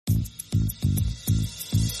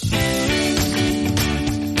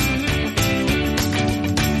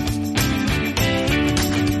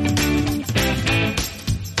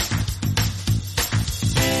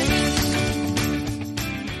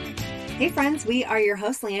friends. We are your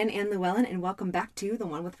hosts, Leanne and Llewellyn, and welcome back to the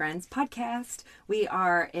One with Friends podcast. We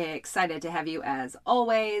are excited to have you as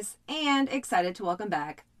always, and excited to welcome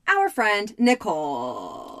back our friend,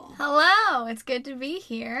 Nicole. Hello, it's good to be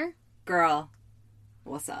here. Girl,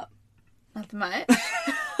 what's up? Not much.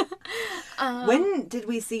 When did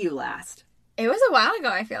we see you last? It was a while ago,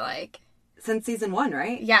 I feel like. Since season 1,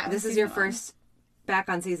 right? Yeah. This is your first back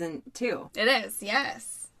on season 2. It is,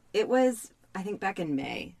 yes. It was, I think, back in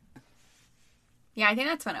May. Yeah, I think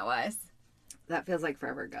that's when it was. That feels like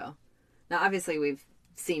forever ago. Now, obviously, we've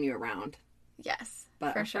seen you around. Yes,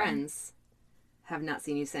 but for our sure. friends have not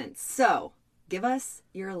seen you since. So, give us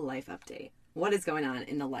your life update. What is going on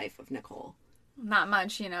in the life of Nicole? Not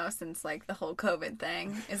much, since like the whole COVID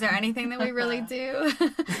thing. Is there anything that we really do?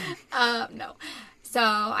 No. So,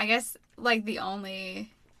 I guess like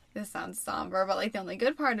this sounds somber, but like the only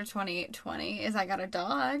good part of 2020 is I got a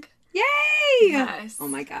dog. Yay! Yes. Oh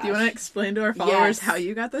my gosh. Do you want to explain to our followers how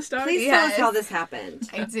you got this dog? Please tell us how this happened.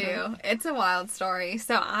 I do. It's a wild story.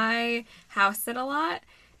 So I house sit a lot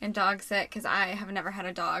and dog sit because I have never had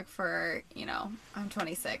a dog for, I'm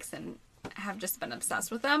 26 and have just been obsessed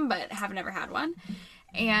with them, but have never had one.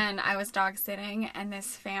 And I was dog sitting and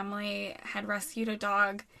this family had rescued a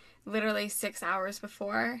dog literally 6 hours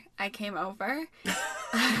before I came over.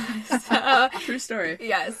 So, true story.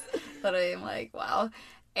 yes. Literally, I'm like, wow.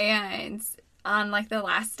 And on like the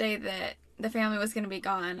last day that the family was going to be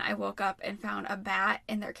gone, I woke up and found a bat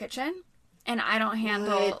in their kitchen. And I don't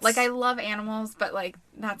handle, What? I love animals, but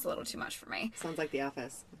that's a little too much for me. Sounds like The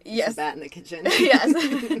Office. Yes. A bat in the kitchen. Yes.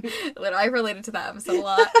 Literally, I related to that episode a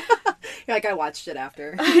lot. You're like, I watched it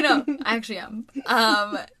after. I know. I actually am.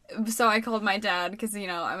 So I called my dad because,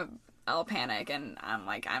 I'll panic and I'm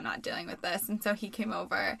like, I'm not dealing with this. And so he came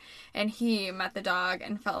over and he met the dog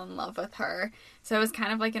and fell in love with her. So it was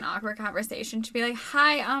kind of like an awkward conversation to be like,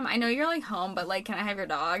 hi, I know you're like home, but like, can I have your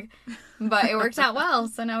dog? But it worked out well.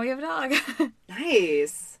 So now we have a dog.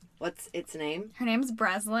 Nice. What's its name? Her name's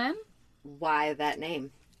Breslin. Why that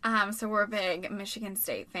name? So we're big Michigan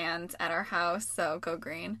State fans at our house. So go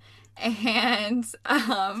green. And,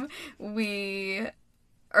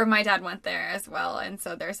 my dad went there as well, and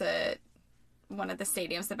so there's one of the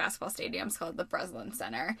stadiums, the basketball stadiums, called the Breslin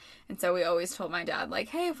Center, and so we always told my dad, like,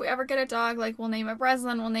 hey, if we ever get a dog, like, we'll name it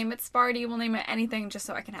Breslin, we'll name it Sparty, we'll name it anything just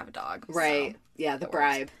so I can have a dog. Right. So, yeah, the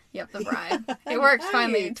bribe. Yep, the bribe. It worked Nice.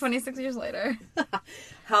 finally, 26 years later.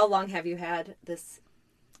 How long have you had this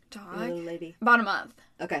Dog? little lady? About a month.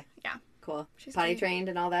 Okay. Yeah. Cool. She's Potty cute. trained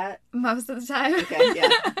and all that? Most of the time. Okay,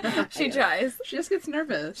 yeah. She tries. She just gets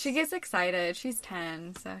nervous. She gets excited. She's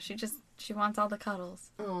 10, so she wants all the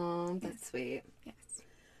cuddles. Oh, that's sweet. Yes.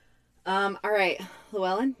 All right.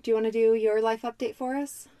 Llewellyn, do you want to do your life update for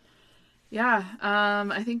us? Yeah.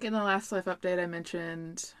 I think in the last life update I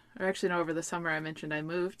mentioned, or actually no, over the summer I mentioned I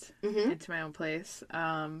moved into my own place.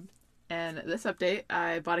 And this update,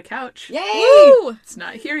 I bought a couch. Yay! Woo! It's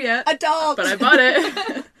not here yet, Adult! but I bought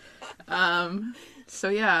it. So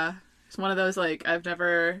yeah, it's one of those, like, I've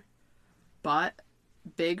never bought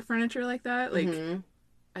big furniture like that. Like,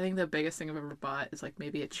 I think the biggest thing I've ever bought is like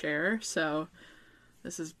maybe a chair. So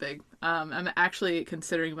this is big. I'm actually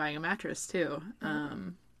considering buying a mattress too.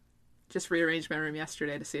 Just rearranged my room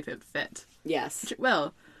yesterday to see if it fit. Yes. Which it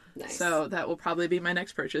will. Nice. So that will probably be my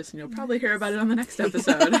next purchase, and you'll probably hear about it on the next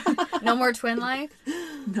episode. No more twin life?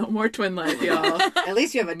 No more twin life, y'all. At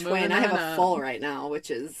least you have a twin. Moving I have on a up. full right now,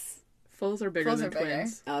 which is... Fulls are bigger Fulls than are bigger.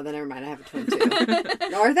 twins. Oh, then never mind. I have a twin,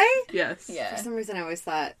 too. Are they? Yes. Yeah. For some reason, I always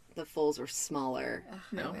thought the fulls were smaller. Ugh,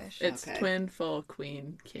 No, I wish. it's Okay. twin, full,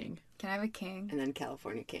 queen, king. Can I have a king? And then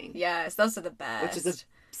California King. Yes, those are the best. Which is a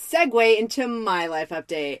segue into my life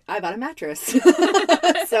update. I bought a mattress.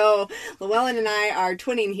 So Llewellyn and I are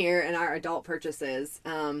twinning here in our adult purchases.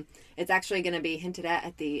 It's actually going to be hinted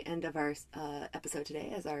at the end of our episode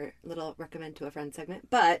today as our little recommend to a friend segment.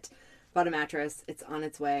 But bought a mattress. It's on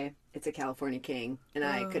its way. It's a California King. And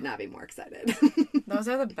I could not be more excited. Those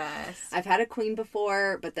are the best. I've had a queen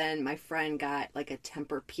before, but then my friend got like a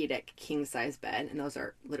Tempur-Pedic king-size bed. And those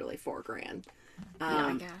are literally $4,000. Oh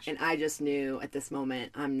my gosh. And I just knew at this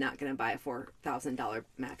moment I'm not going to buy a $4,000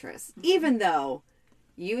 mattress, even though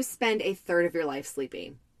you spend a third of your life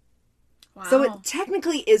sleeping. Wow. So it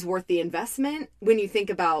technically is worth the investment when you think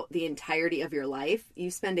about the entirety of your life. You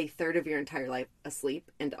spend a third of your entire life asleep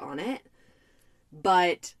and on it.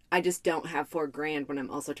 But I just don't have $4,000 when I'm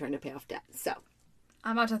also trying to pay off debt. So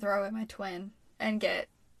I'm about to throw away my twin and get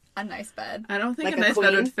a nice bed. I don't think Like a a nice bed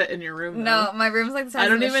queen? would fit in your room, though. No, my room's like the size I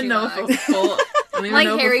don't of a even know if shoebox. a full... I don't even Like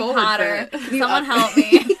know if a Harry full would Potter. fit. Someone help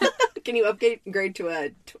me. can you upgrade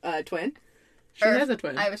to a twin? She has a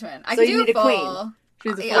twin. I have a twin. I So could you do need a full. queen. She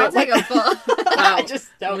needs a full. I'll take a full. Wow. I just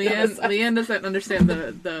don't know. Leanne doesn't understand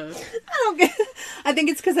the. I don't get. I think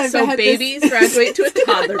it's because I've So had babies graduate to a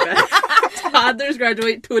toddler bed. Toddlers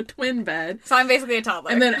graduate to a twin bed. So I'm basically a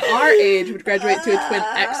toddler. And then our age would graduate to a twin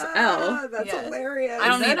XL. That's Yes. hilarious. I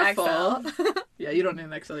don't Is need that a XL. Yeah, you don't need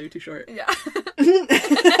an XL. You're too short. Yeah.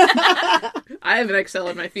 I have an XL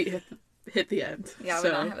and my feet hit the end. Yeah, we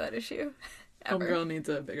so don't have that issue. Ever. homegirl needs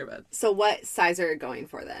a bigger bed. So what size are you going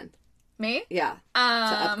for then? Me? Yeah, to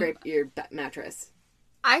upgrade your mattress.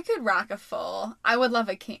 I could rock a full. I would love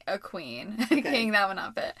a queen. Okay. King, that would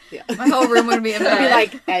not fit. Yeah. My whole room would be a It'd bed. be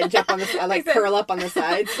like edge up on the like curl up on the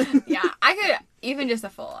sides. Yeah, I could, even just a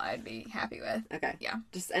full, I'd be happy with. Okay. Yeah.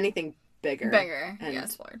 Just anything bigger. Bigger. And-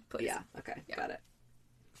 Yes, Lord, please. Yeah. Okay. Yeah. Got it.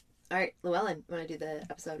 All right, Llewellyn, want to do the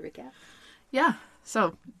episode recap? Yeah.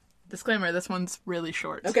 So, disclaimer, this one's really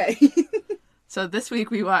short. Okay. So this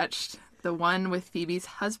week we watched the one with Phoebe's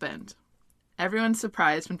husband. Everyone's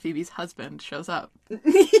surprised when Phoebe's husband shows up.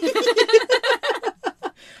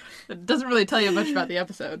 It doesn't really tell you much about the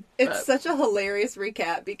episode. It's but such a hilarious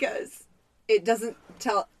recap because it doesn't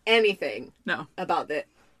tell anything no. about the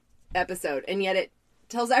episode, and yet it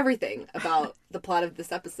tells everything about the plot of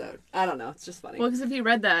this episode. I don't know. It's just funny. Well, because if you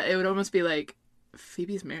read that, it would almost be like,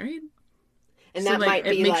 Phoebe's married? And So, that like, might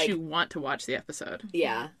it be makes like, you want to watch the episode.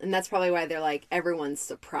 yeah, and that's probably why they're like everyone's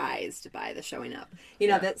surprised by the showing up. You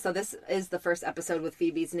know Yeah. that. So this is the first episode with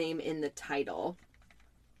Phoebe's name in the title.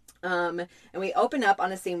 And we open up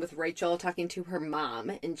on a scene with Rachel talking to her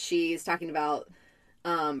mom, and she's talking about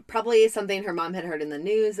probably something her mom had heard in the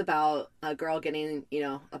news about a girl getting,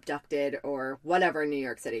 abducted or whatever in New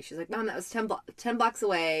York City. She's like, Mom, that was 10 blocks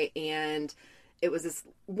away, and it was this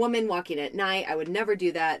woman walking at night. I would never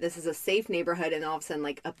do that. This is a safe neighborhood, and all of a sudden,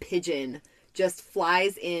 like, a pigeon just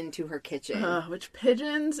flies into her kitchen. Which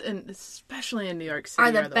pigeons, and especially in New York City,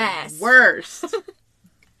 Are the best. Worst.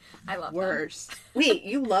 I love them. Worst. Wait,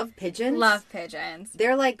 you love pigeons? Love pigeons.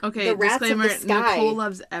 They're like Okay, the rats disclaimer, of the sky. Nicole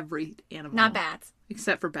loves every animal. Not bats.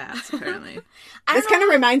 Except for bats, apparently. This kind of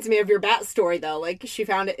reminds me of your bat story, though. Like, she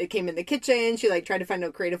found it came in the kitchen. She, like, tried to find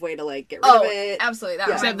a creative way to, like, get rid of it. Absolutely. That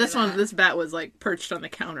Except reminds this me of one, that. this bat was, like, perched on the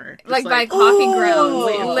counter. Just Like, by like, coffee Oh. grounds.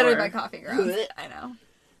 Waiting Literally for by her. coffee grounds. Blech. I know.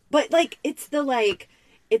 But, like, it's the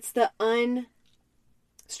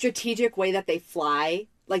unstrategic way that they fly.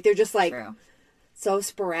 Like, they're just, like, True. so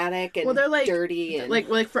sporadic and Well, they're, like, dirty. And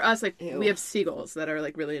like for us, like, Ew. we have seagulls that are,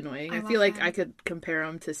 like, really annoying. I I love feel like them. I could compare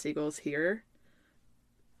them to seagulls here.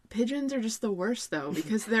 Pigeons are just the worst, though,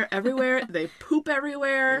 because they're everywhere. They poop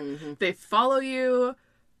everywhere. Mm-hmm. They follow you.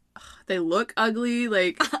 Ugh, they look ugly.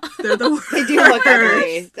 Like, they're the worst. they do look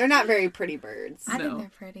ugly. They're not very pretty birds. I No. think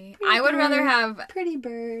they're pretty. I would rather have, Pretty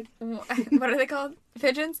bird. what are they called?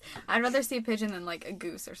 Pigeons? I'd rather see a pigeon than, like, a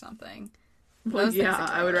goose or something. Well, Those things yeah,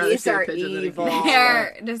 are I would gross. rather Geese see a are pigeon than a evil. goose.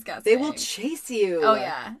 They're disgusting. They will chase you. Oh,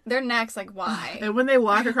 yeah. Their necks, like, why? And when they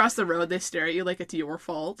walk across the road, they stare at you like it's your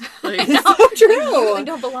fault. Like, So They true.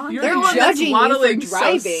 don't belong you're They're the one that's judging you for waddling so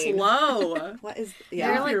driving. slow. What is... They're,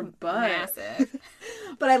 Yeah. like, your butt. massive.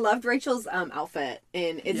 But I loved Rachel's outfit,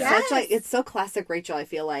 and it's Yes. such like it's so classic Rachel. I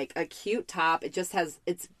feel like a cute top. It just has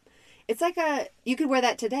it's like a you could wear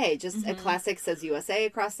that today. Just a classic says USA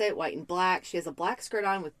across it, white and black. She has a black skirt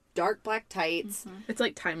on with dark black tights. It's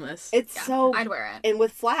like timeless. It's Yeah, so I'd wear it. and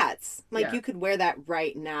with flats. Like Yeah. you could wear that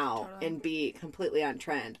right now Totally. and be completely on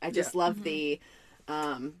trend. I just Yeah. love the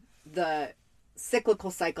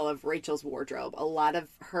cyclical cycle of Rachel's wardrobe. A lot of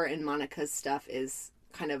her and Monica's stuff is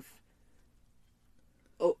kind of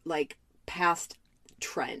like past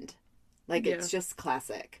trend. Like Yeah. it's just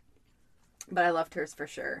classic. But I loved hers for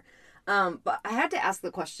sure. But I had to ask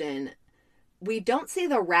the question. We don't see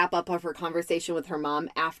the wrap up of her conversation with her mom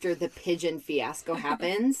after the pigeon fiasco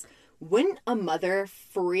happens. Wouldn't a mother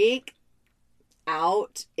freak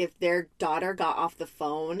out if their daughter got off the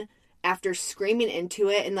phone after screaming into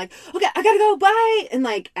it and like, okay, I gotta go, bye, and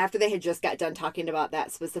like after they had just got done talking about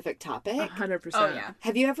that specific topic? 100%. Oh, yeah.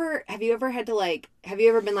 Have you ever had to like have you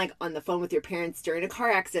ever been like on the phone with your parents during a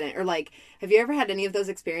car accident, or like have you ever had any of those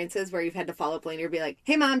experiences where you've had to follow up later and be like,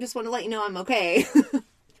 hey mom, just want to let you know I'm okay?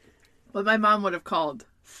 Well, my mom would have called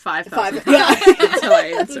 5,000 Yeah. times until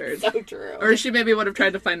I answered. So true. Or she maybe would have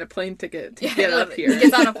tried to find a plane ticket to get up here.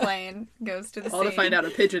 Gets on a plane, goes to the All to scene. find out a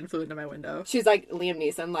pigeon flew into my window. She's like Liam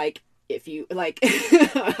Neeson, like, if you like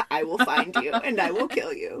I will find you and I will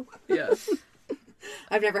kill you. Yeah.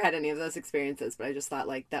 I've never had any of those experiences, but I just thought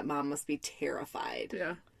like that mom must be terrified.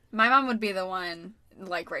 Yeah. My mom would be the one,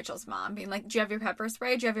 like Rachel's mom, being like, do you have your pepper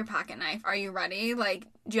spray? Do you have your pocket knife? Are you ready? Like,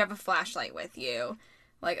 do you have a flashlight with you?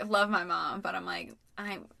 Like, I love my mom, but I'm like,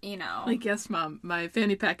 Like, yes, Mom, my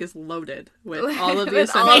fanny pack is loaded with all of the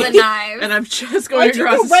with all essentials, the knives. and I'm just going Why'd you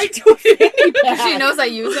across go the right street. to a fanny pack? She knows I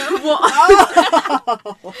use them.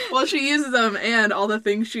 Well, she uses them and all the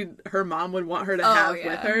things her mom would want her to have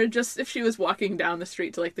with her, just if she was walking down the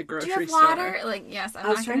street to, like, the grocery Do you have store. water? Like, yes. I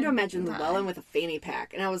was trying to imagine Llewellyn with a fanny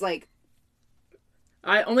pack, and I was like,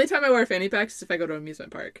 Only time I wear fanny packs is if I go to an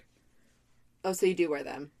amusement park. oh, so you do wear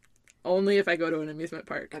them? Only if I go to an amusement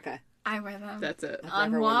park. Okay. I wear them. That's it.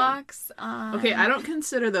 On walks. Okay, I don't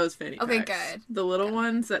consider those fanny packs. Okay, good. The little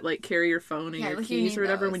ones that, like, carry your phone and your like, you keys need or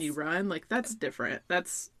whatever those. when you run, like, that's different.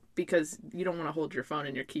 That's because you don't want to hold your phone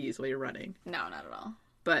and your keys while you're running. No, not at all.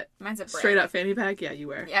 But Mine's a brick. straight up fanny pack, yeah, you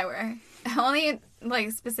wear. Yeah, I wear. Only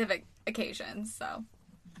like specific occasions, so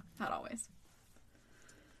not always.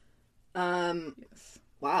 Yes.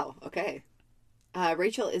 Wow. Okay.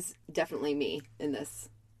 Rachel is definitely me in this.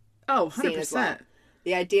 Oh, scene 100%. as well.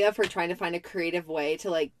 The idea of her trying to find a creative way to,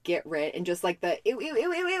 like, get rid and just, like, the ew, ew,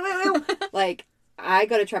 ew, ew, ew, ew. Like, I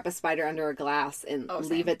go to trap a spider under a glass and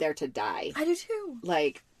leave it there to die. I do too.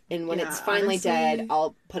 Like, and when Yeah, it's finally honestly... dead,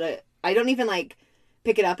 I'll I don't even, like,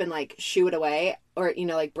 pick it up and, like, shoo it away or,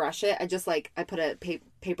 like, brush it. I just, like, I put a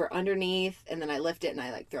paper underneath and then I lift it and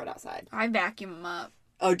I, like, throw it outside. I vacuum them up.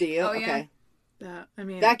 Oh, do you? Oh, yeah. Okay. Yeah, I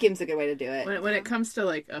mean... Vacuum's a good way to do it. When it comes to,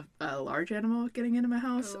 like, a large animal getting into my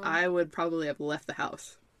house, I would probably have left the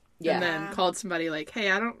house. Yeah. And then called somebody like, hey,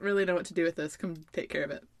 I don't really know what to do with this. Come take care of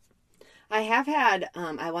it. I have had,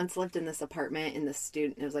 I once lived in this apartment in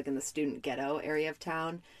it was like in the student ghetto area of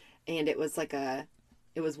town. And it was like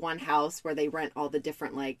it was one house where they rent all the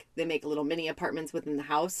different, like, they make little mini apartments within the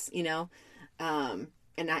house, you know? And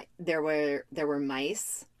there were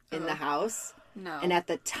mice in the house. No. And at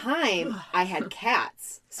the time, I had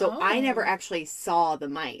cats. So I never actually saw the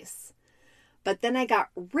mice. But then I got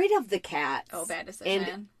rid of the cats. Oh, bad decision.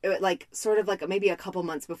 And it, like, sort of like maybe a couple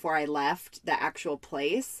months before I left the actual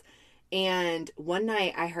place. And one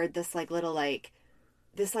night I heard this, like, little, like,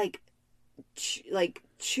 this, like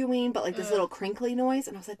chewing, but, like, this little crinkly noise.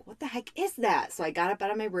 And I was like, what the heck is that? So I got up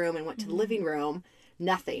out of my room and went to the living room.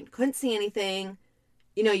 Nothing. Couldn't see anything.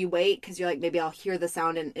 You know, you wait because you're like, maybe I'll hear the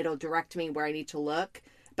sound and it'll direct me where I need to look.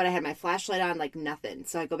 But I had my flashlight on, like, nothing.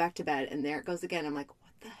 So I go back to bed and there it goes again. I'm like,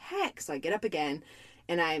 what the heck? So I get up again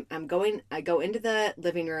and I go into the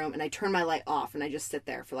living room and I turn my light off and I just sit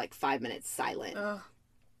there for like 5 minutes silent. Ugh.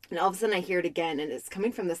 And all of a sudden I hear it again and it's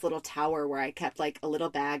coming from this little tower where I kept, like, a little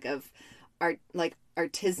bag of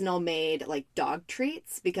artisanal made, like, dog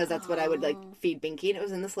treats because that's what I would, like, feed Binky. And it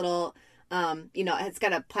was in this little, it's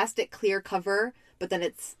got a plastic clear cover, but then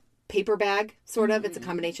it's paper bag, sort of. It's a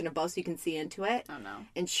combination of both so you can see into it. Oh, no.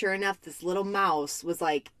 And sure enough, this little mouse was,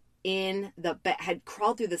 like, in the had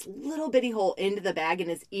crawled through this little bitty hole into the bag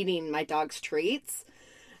and is eating my dog's treats.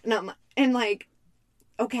 And like,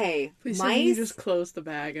 okay, Please mice. say you just closed the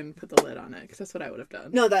bag and put the lid on it, because that's what I would have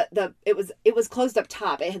done. No, it was closed up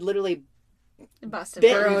top. It had literally Busted.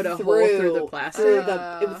 Burrowed a hole through the plastic.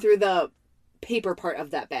 through the paper part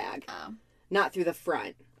of that bag, not through the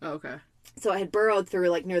front. Oh, okay. So it had burrowed through,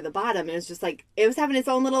 like, near the bottom, and it was just like it was having its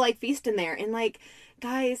own little, like, feast in there. And, like,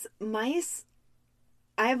 guys, mice.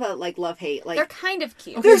 I have a, like, love-hate. Like, they're kind of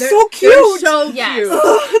cute. Okay, they're so cute. They're so Yes. cute.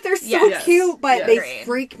 Ugh, they're so Yes. cute, but Yes. they Agreed.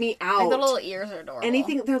 freak me out. Like, the little ears are adorable.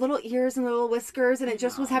 Anything, their little ears and their little whiskers, and it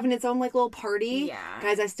just was having its own, like, little party. Yeah.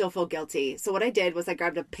 Guys, I still feel guilty. So what I did was I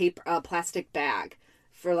grabbed a plastic bag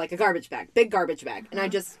for, like, a garbage bag, big garbage bag, and I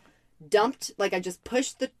just dumped, like, I just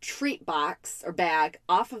pushed the treat box or bag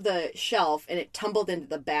off of the shelf, and it tumbled into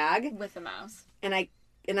the bag, with the mouse. and I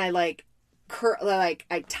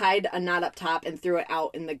I tied a knot up top and threw it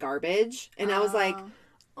out in the garbage, and I was like,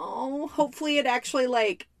 oh, hopefully it actually,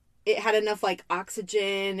 like, it had enough, like,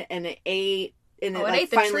 oxygen, and it ate, and it, it like, ate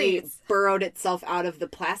the finally treats. burrowed itself out of the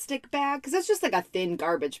plastic bag, because it's just, like, a thin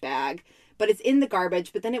garbage bag, but it's in the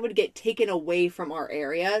garbage, but then it would get taken away from our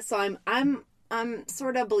area, so I'm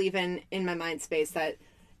sort of believing in my mind space that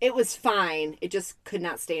it was fine, it just could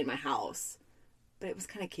not stay in my house, but it was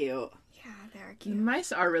kind of cute. Yeah, they're cute.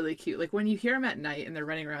 Mice are really cute. Like, when you hear them at night and they're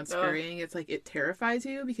running around scurrying, it's like, it terrifies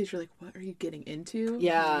you because you're like, what are you getting into?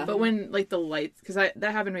 Yeah. But when, like, the lights, because that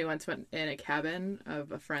happened to me once when in a cabin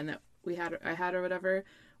of a friend that I had or whatever,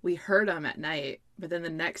 we heard them at night, but then the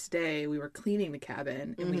next day we were cleaning the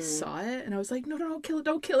cabin and we saw it, and I was like, no, don't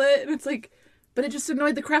kill it. And it's like, but it just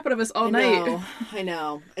annoyed the crap out of us all night. I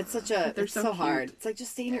know. It's it's so cute. hard. It's like,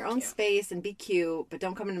 just stay in your own space and be cute, but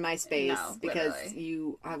don't come into my space because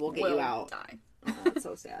literally. I will get you out. Die. Oh, that's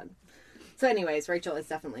so sad. So anyways, Rachel is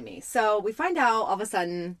definitely me. So we find out all of a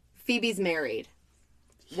sudden Phoebe's married.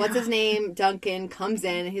 what's his name? Duncan comes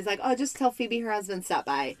in and he's like, oh, just tell Phoebe her husband stopped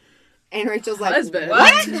by. And Rachel's like, Husband?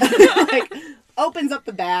 what? Like, opens up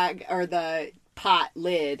the bag or the pot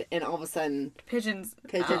lid and all of a sudden Pigeons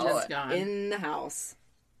gone. in the house.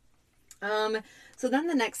 So then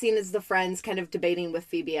the next scene is the friends kind of debating with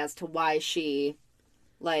Phoebe as to why she,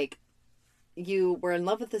 like, you were in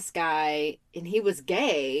love with this guy and he was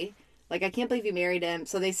gay. Like, I can't believe you married him.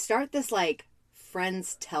 So they start this, like,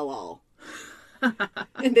 friends tell-all.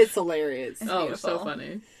 And it's hilarious. It's Oh, beautiful. so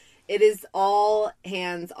funny. It is all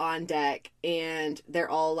hands on deck and they're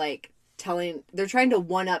all, like, they're trying to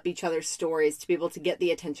one-up each other's stories to be able to get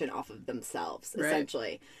the attention off of themselves, Right.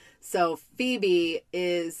 essentially. So Phoebe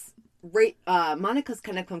is... Monica's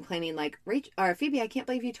kind of complaining, like, Phoebe, I can't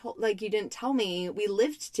believe you didn't tell me. We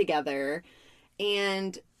lived together.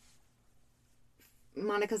 And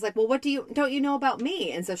Monica's like, well, don't you know about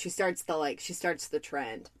me? And so she starts the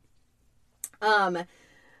trend.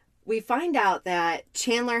 We find out that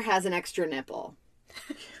Chandler has an extra nipple.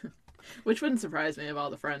 Which wouldn't surprise me of all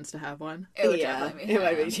the friends to have one. It would definitely be it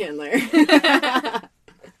might him. be Chandler.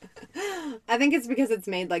 I think it's because it's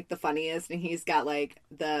made, like, the funniest, and he's got, like,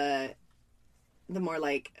 the more,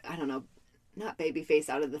 like, I don't know, not baby face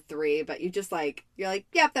out of the three, but you're like,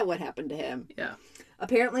 yep, that would happen to him. Yeah.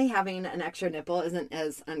 Apparently having an extra nipple isn't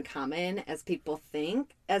as uncommon as people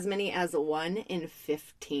think. As many as 1 in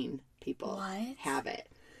 15 people have it.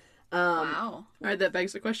 Wow. All right, that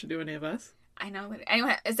begs the question, do any of us? I know.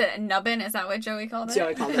 Anyone, is it a nubbin? Is that what Joey called it?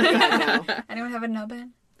 Joey called it. Yeah, no. Anyone have a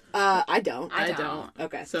nubbin? I don't. I I don't. don't.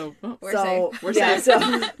 Okay. So, We're so safe. we're yeah, safe.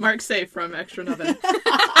 so Mark's safe from extra nubbin.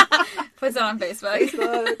 Puts it on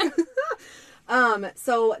Facebook.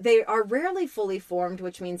 So they are rarely fully formed,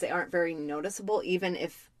 which means they aren't very noticeable, even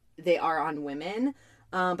if they are on women.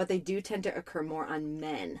 But they do tend to occur more on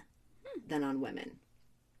men than on women.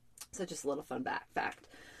 So just a little fun fact.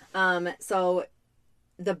 So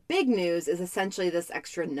the big news is essentially this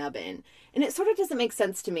extra nubbin. And it sort of doesn't make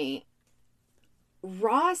sense to me.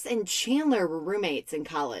 Ross and Chandler were roommates in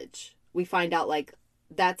college. We find out, like,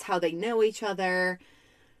 that's how they know each other,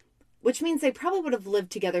 which means they probably would have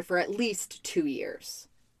lived together for at least 2 years.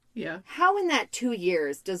 Yeah. How in that 2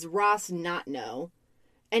 years does Ross not know?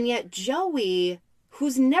 And yet Joey,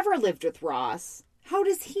 who's never lived with Ross, how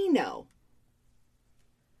does he know?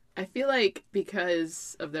 I feel like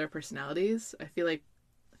because of their personalities, I feel like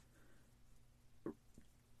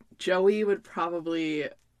Joey would probably...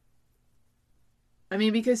 I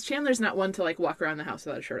mean, because Chandler's not one to, like, walk around the house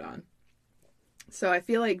without a shirt on. So I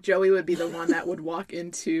feel like Joey would be the one that would walk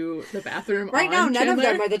into the bathroom Right now, on none Chandler.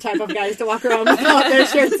 of them are the type of guys to walk around without their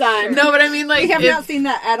shirts on. No, but I mean, like... We have not seen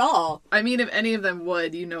that at all. I mean, if any of them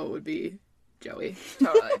would, you know it would be Joey.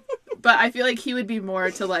 Totally. But I feel like he would be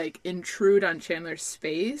more to, like, intrude on Chandler's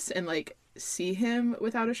space and, like, see him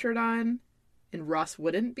without a shirt on. And Ross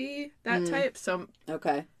wouldn't be that type. So,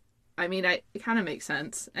 Okay. I mean, it kind of makes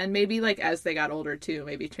sense. And maybe, like, as they got older, too,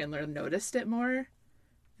 maybe Chandler noticed it more.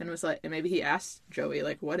 And was like, and maybe he asked Joey,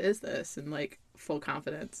 like, what is this? And, like, full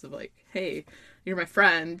confidence of, like, hey, you're my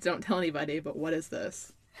friend. Don't tell anybody, but what is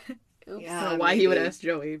this? Oops. I don't know why he would ask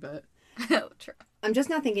Joey, but... True. I'm just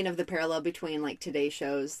not thinking of the parallel between, like, today's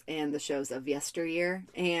shows and the shows of yesteryear,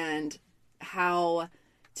 and how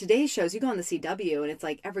today's shows, you go on the CW and it's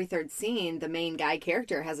like every third scene the main guy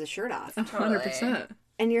character has his shirt off. 100%.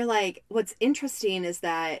 And you're like, what's interesting is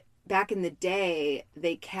that back in the day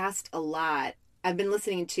they cast a lot. I've been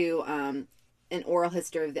listening to an oral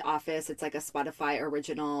history of The Office. It's like a Spotify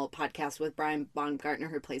original podcast with Brian Baumgartner,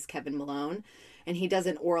 who plays Kevin Malone. And he does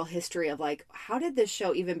an oral history of, like, how did this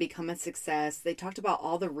show even become a success? They talked about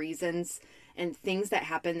all the reasons and things that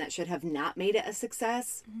happened that should have not made it a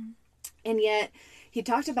success. Mm-hmm. And yet he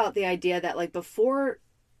talked about the idea that, like, before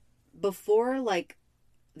like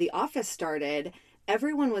The Office started,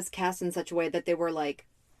 everyone was cast in such a way that they were, like,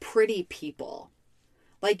 pretty people.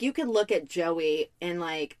 Like, you could look at Joey and,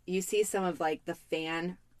 like, you see some of, like, the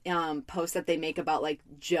fan posts that they make about, like,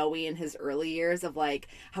 Joey in his early years of, like,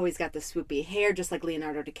 how he's got the swoopy hair just like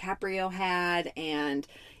Leonardo DiCaprio had, and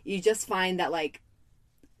you just find that, like,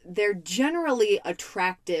 they're generally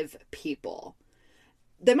attractive people.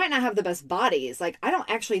 They might not have the best bodies. Like, I don't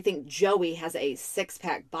actually think Joey has a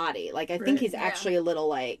six-pack body. Like, I think he's actually a little,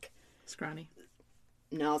 like... Scrawny.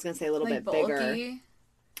 No, I was going to say a little Like bit bulky? bigger.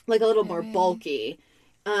 Like, a little more bulky.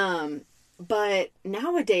 But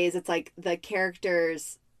nowadays, it's like the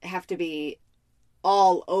characters have to be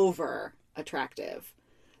all over attractive.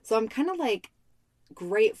 So I'm kind of, like,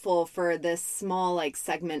 grateful for this small, like,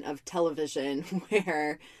 segment of television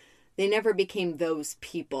where they never became those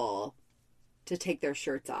people to take their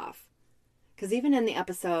shirts off. Because even in the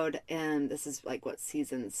episode, and this is like what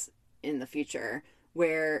seasons in the future,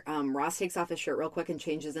 where Ross takes off his shirt real quick and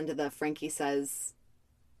changes into the Frankie says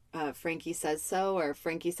so, or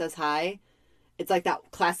Frankie says hi. It's like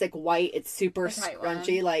that classic white, it's super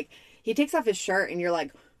scrunchy. Like, he takes off his shirt and you're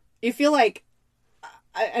like, you feel like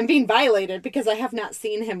I'm being violated because I have not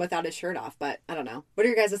seen him without his shirt off. But I don't know. What are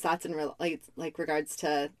your guys' thoughts in like regards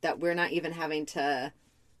to that we're not even having to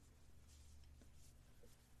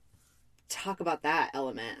talk about that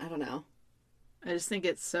element? I don't know. I just think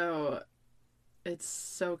it's so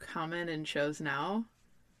common in shows now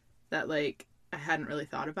that, like, I hadn't really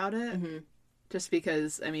thought about it. Mm-hmm. Just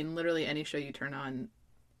because, I mean, literally any show you turn on,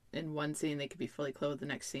 in one scene they could be fully clothed, the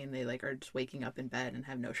next scene they, like, are just waking up in bed and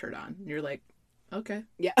have no shirt on. And you're like, okay.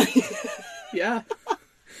 Yeah. Yeah.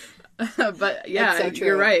 But, yeah, so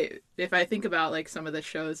you're right. If I think about, like, some of the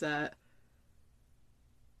shows that,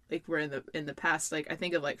 like, were in the past, like, I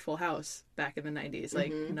think of, like, Full House back in the 90s.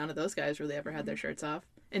 Like, none of those guys really ever had their shirts off.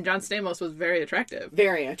 And John Stamos was very attractive.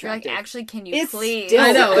 Very attractive. You're like, actually, can you please?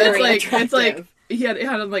 I know. It's like he had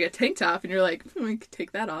on like a tank top, and you're like, we could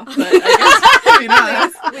take that off. But I guess maybe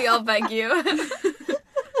not. We all beg you.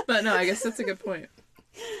 But no, I guess that's a good point.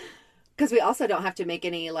 Because we also don't have to make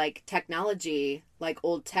any like technology, like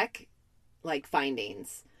old tech, like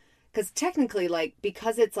findings. Because technically, like,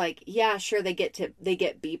 because it's like, yeah, sure, they get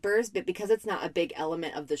beepers, but because it's not a big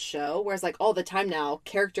element of the show, whereas like all the time now,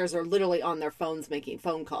 characters are literally on their phones making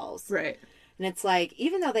phone calls. Right. And it's like,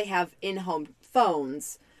 even though they have in-home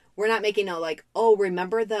phones, we're not making no like, oh,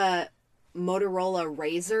 remember the Motorola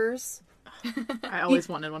Razors? I always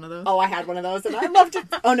wanted one of those. Oh, I had one of those and I loved it.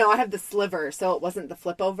 Oh no, I have the Sliver, so it wasn't the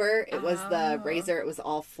flip over. It was the Razor. It was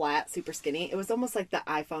all flat, super skinny. It was almost like the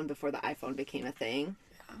iPhone before the iPhone became a thing.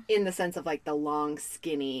 In the sense of like the long,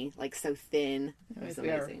 skinny, like so thin. It was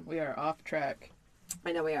amazing. We are off track.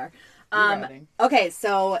 I know we are. Okay,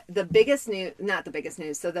 so the biggest news, not the biggest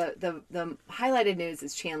news. So the highlighted news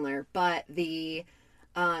is Chandler, but the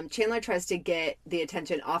Chandler tries to get the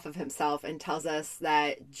attention off of himself and tells us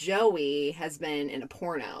that Joey has been in a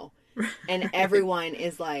porno, and everyone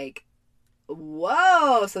is like,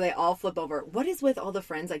 whoa, so they all flip over. What is with all the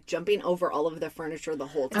friends like jumping over all of the furniture the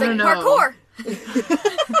whole time? It's like parkour.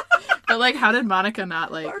 But like, how did Monica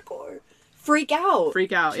not like parkour freak out? True.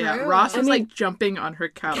 Yeah, Ross was like jumping on her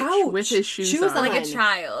couch with his shoes on. Like a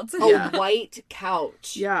child. A white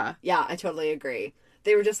couch. Yeah, I totally agree.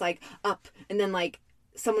 They were just like up, and then like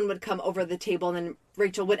someone would come over the table, and then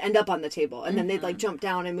Rachel would end up on the table, and then they'd like jump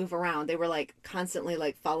down and move around. They were like constantly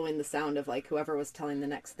like following the sound of like whoever was telling the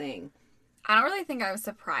next thing. I don't really think I was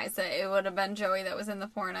surprised that it would have been Joey that was in the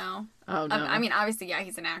porno. Oh, no. I mean, obviously, yeah,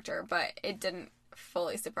 he's an actor, but it didn't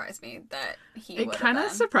fully surprise me that he would have been. It kind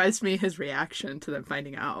of surprised me, his reaction to them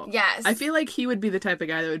finding out. Yes. I feel like he would be the type of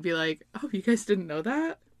guy that would be like, oh, you guys didn't know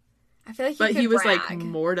that? I feel like But he was, like,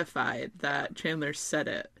 mortified that Chandler said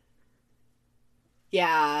it.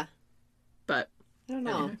 Yeah. But I don't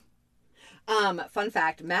know. Anyway. Fun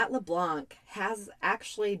fact, Matt LeBlanc has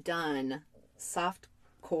actually done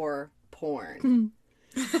softcore porn.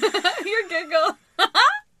 Your giggle.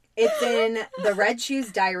 It's in The Red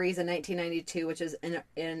Shoes Diaries in 1992, which is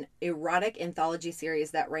an erotic anthology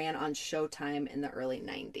series that ran on Showtime in the early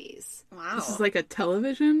 90s. Wow. This is like a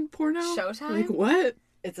television porno? Showtime? Like what?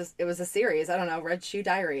 It was a series. I don't know. Red Shoe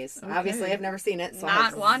Diaries. Okay. Obviously, I've never seen it, so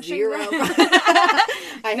Not watching zero.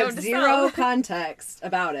 I have zero context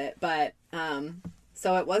about it, but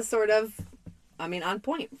so it was sort of, I mean, on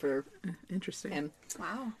point for interesting him.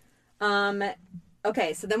 Wow.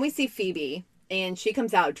 Okay, so then we see Phoebe, and she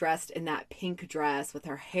comes out dressed in that pink dress with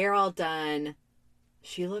her hair all done.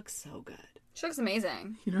 She looks so good. She looks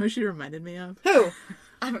amazing. You know who she reminded me of? Who?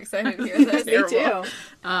 I'm excited to hear this. Me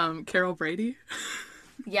too. Carol Brady.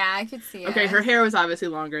 Yeah, I could see it. Okay, her hair was obviously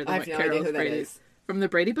longer than what Carol Brady's. From the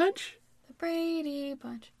Brady Bunch? The Brady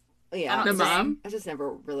Bunch. Yeah. The mom? I just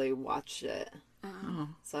never really watched it. Oh.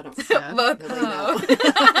 So I don't really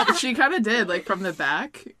know. She kind of did, like, from the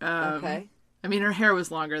back. Okay. I mean, her hair was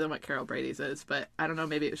longer than what Carol Brady's is, but I don't know,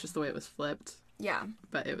 maybe it was just the way it was flipped. Yeah.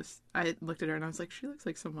 But I looked at her and I was like, she looks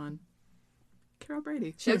like someone. Carol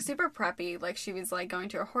Brady. She looks super preppy, like she was, like, going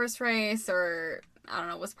to a horse race or, I don't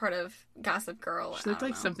know, was part of Gossip Girl. She looked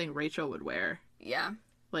like something Rachel would wear. Yeah.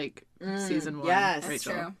 Like, season 1 yes.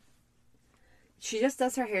 Rachel. That's true. She just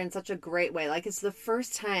does her hair in such a great way. Like, it's the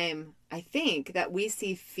first time, I think, that we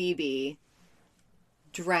see Phoebe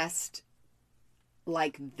dressed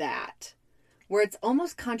like that. Where it's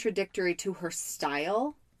almost contradictory to her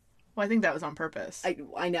style. Well, I think that was on purpose.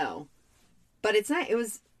 I know. But it's not, it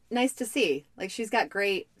was nice to see. Like, she's got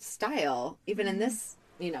great style, even in this,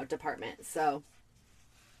 department. So,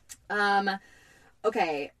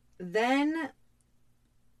 Okay, then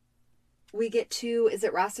we get to, is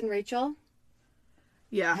it Ross and Rachel?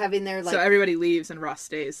 Yeah. Having their, like... So everybody leaves and Ross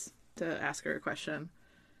stays to ask her a question.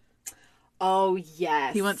 Oh,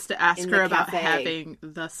 yes. He wants to ask her about having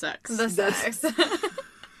the sex. The sex.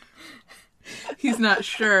 He's not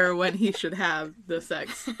sure when he should have the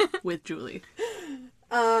sex with Julie.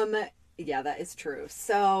 Yeah, that is true.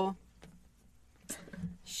 So,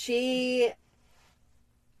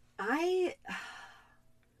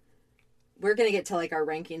 we're going to get to, like, our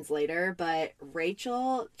rankings later, but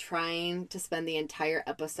Rachel trying to spend the entire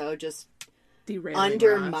episode just derailing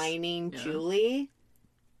undermining Ross. Julie.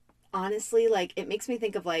 Honestly, like, it makes me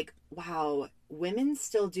think of, like, wow, women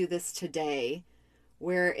still do this today,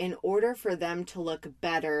 where in order for them to look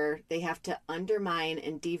better, they have to undermine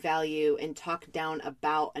and devalue and talk down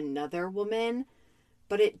about another woman.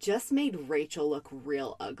 But it just made Rachel look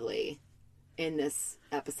real ugly in this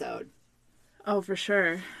episode. Oh, for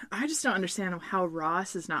sure. I just don't understand how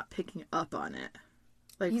Ross is not picking up on it.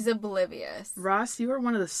 Like, he's oblivious. Ross, you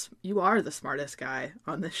are the smartest guy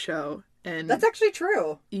on this show. And that's actually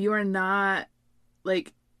true. You are not,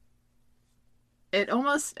 like, it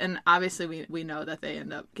almost, and obviously we know that they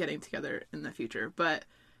end up getting together in the future, but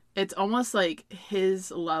it's almost like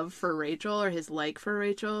his love for Rachel or his like for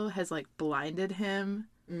Rachel has, like, blinded him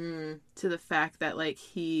to the fact that, like,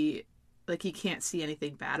 he can't see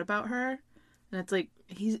anything bad about her. And it's like,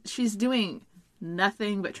 she's doing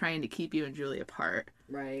nothing but trying to keep you and Julie apart.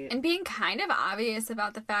 Right. And being kind of obvious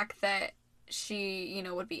about the fact that she, you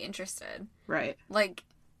know, would be interested. Right. Like,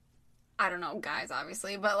 I don't know, guys,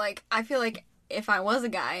 obviously, but, like, I feel like if I was a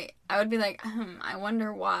guy, I would be like, I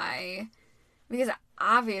wonder why. Because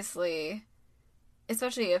obviously,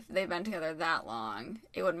 especially if they've been together that long,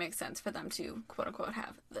 it would make sense for them to, quote unquote,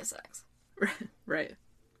 have the sex. Right.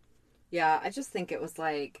 Yeah, I just think it was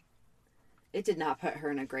like, it did not put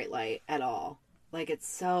her in a great light at all. Like, it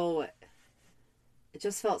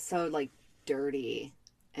just felt so, like, dirty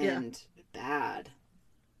and bad.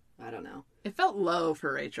 I don't know. It felt low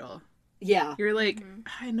for Rachel. Yeah. You're like,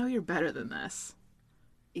 I know you're better than this.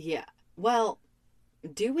 Yeah. Well,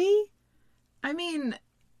 do we? I mean,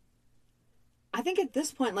 I think at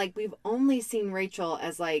this point, like, we've only seen Rachel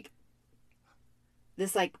as, like,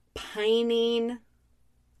 this, like, pining,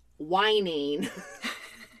 whining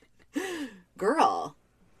girl.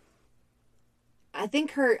 I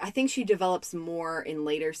think she develops more in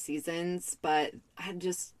later seasons, but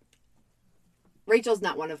Rachel's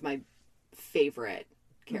not one of my favorite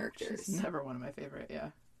characters. She's never one of my favorite, yeah.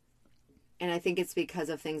 And I think it's because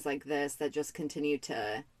of things like this that just continue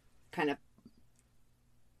to kind of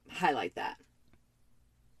highlight that.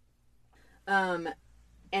 And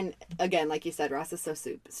again, like you said, Ross is so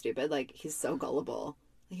stupid. Like, he's so gullible.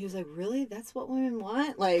 He was like, really? That's what women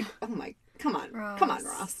want? Like, oh my, come on,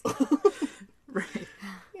 Ross. Right.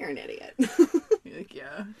 You're an idiot. You're like,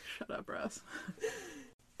 yeah, shut up, Ross.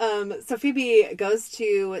 So Phoebe goes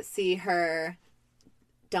to see her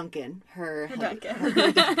Duncan, her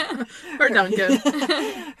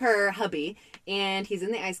hubby, and he's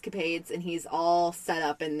in the ice capades, and he's all set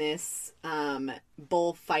up in this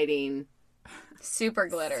bullfighting, super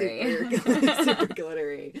glittery super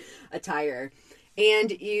glittery attire,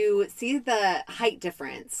 and you see the height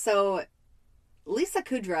difference. So Lisa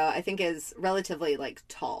Kudrow, I think, is relatively, like,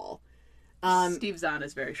 tall. Steve Zahn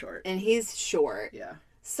is very short, and he's short. Yeah.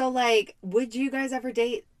 So, like, would you guys ever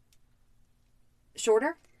date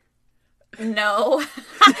shorter? No.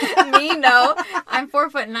 Me, no. I'm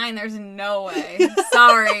 4'9". There's no way.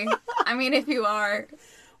 Sorry. I mean, if you are.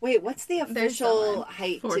 Wait, what's the official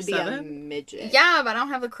height 4'7"? To be a midget? Yeah, but I don't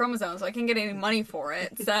have the chromosomes, so I can't get any money for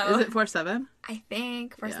it. So is it 4'7"? I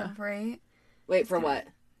think 4'7" for 8. Wait, for what?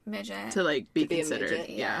 Midget. To, like, be to considered. Be a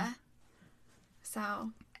midget? Yeah.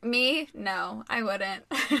 So, me? No, I wouldn't.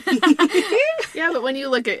 Yeah, but when you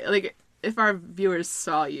look at, like, if our viewers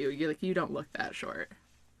saw you, you're like, you don't look that short.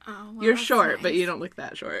 Oh, well, you're short, nice. But you don't look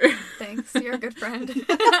that short. Thanks. You're a good friend.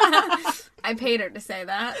 I paid her to say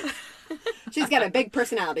that. She's got a big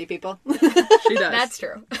personality, people. She does. That's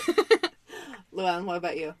true. Llewellyn, what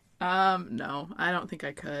about you? No, I don't think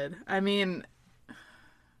I could. I mean,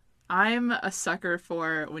 I'm a sucker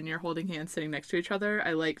for when you're holding hands sitting next to each other.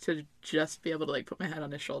 I like to just be able to, like, put my head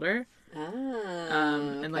on his shoulder.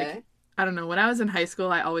 And, okay. Like, I don't know. When I was in high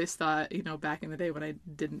school, I always thought, you know, back in the day when I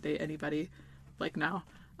didn't date anybody, like now,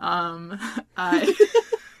 I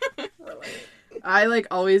like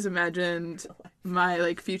always imagined my,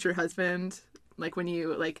 like, future husband, like, when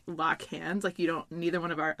you, like, lock hands, like, neither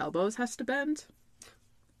one of our elbows has to bend.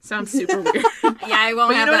 Sounds super weird. Yeah, I won't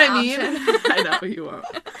but have you know that what I mean? option. I know, you won't.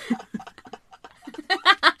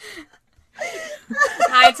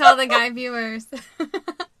 Hi to all the guy viewers.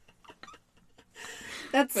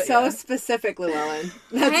 That's But so yeah. specific, Llewellyn.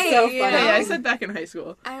 That's Hey, so you funny. know? Hey, I said back in high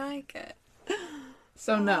school. I like it.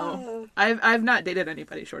 So no. I've not dated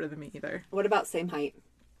anybody shorter than me either. What about same height?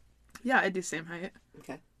 Yeah, I do same height.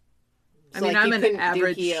 Okay. I mean, I'm you an couldn't do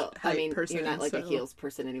average heel. I height mean, person. you're not like a so- heels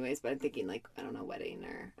person anyways, but I'm thinking like, I don't know, wedding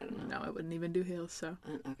or, I don't know. No, I wouldn't even do heels, so.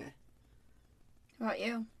 Okay. How about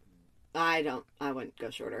you? I wouldn't go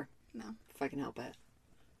shorter. No. If I can help it.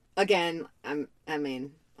 Again, I'm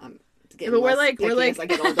getting but we're less like- picky we're as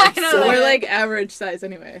like- I get older. I know, So so we're like average size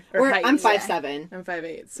anyway. Or height. I'm five- 5'7". I'm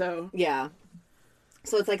 5'8", so Yeah.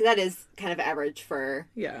 So it's like that is kind of average for,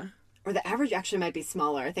 yeah. or the average actually might be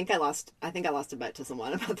smaller. I think I lost a bet to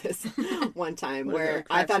someone about this one time What is it, where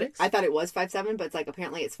like 5'6"? I thought it was 5'7", but it's like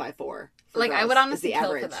apparently it's 5'4". for Like, I girls, would is honestly the kill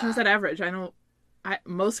for average. that. How's that average? I know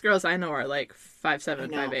most girls I know are like 5'7",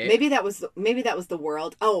 No, 5'8". maybe that was the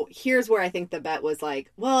world. Oh, here's where I think the bet was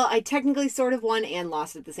like, well, I technically sort of won and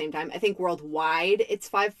lost at the same time. I think worldwide it's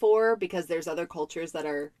 5'4" because there's other cultures that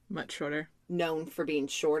are Much shorter. known for being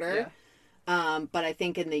shorter. But I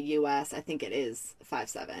think in the U.S., I think it is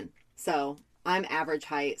 5'7". So I'm average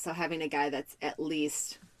height. So having a guy that's at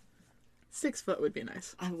least 6 foot would be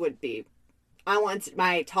nice.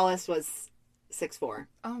 my tallest was 6'4".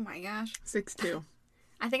 Oh my gosh. 6'2".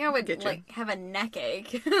 I think I would Get you. like have a neck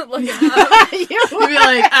ache looking up. You'd be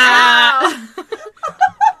like, ah. Ow.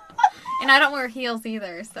 And I don't wear heels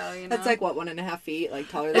either, so you know. That's like what, 1.5 feet, like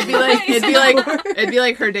taller than It'd be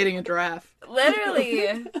like her dating a giraffe.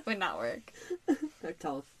 literally would not work. They're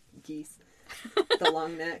tall geese. The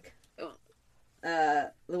long neck.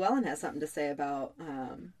 Llewellyn has something to say about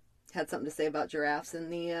giraffes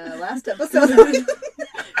in the last episode.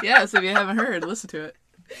 Yeah, so if you haven't heard, listen to it.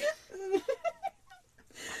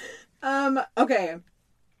 Okay.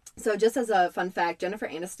 So just as a fun fact, Jennifer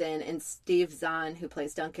Aniston and Steve Zahn, who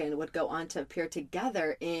plays Duncan, would go on to appear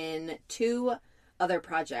together in 2 other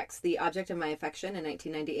projects, The Object of My Affection in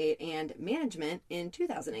 1998 and Management in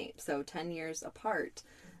 2008. So 10 years apart,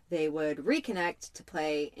 they would reconnect to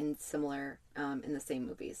play in the same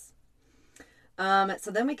movies.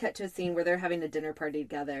 So then we cut to a scene where they're having a dinner party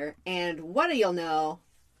together, and what do you'll know?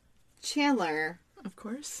 Chandler Of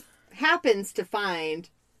course. happens to find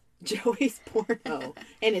Joey's porno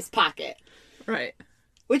in his pocket, Right.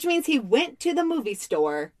 which means he went to the movie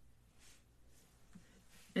store.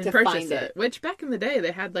 And To purchase find it. it. Which back in the day,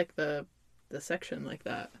 they had like the section like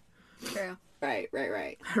that. True. Right.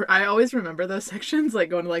 I always remember those sections,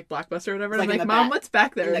 like going to like Blockbuster or whatever. Like And in I'm like, the Mom, back- what's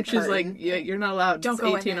back in there? the And she's like, curtain. yeah, you're not allowed. Don't It's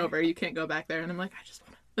go in 18 there. over. You can't go back there. And I'm like, I just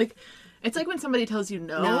want to. Like, it's like when somebody tells you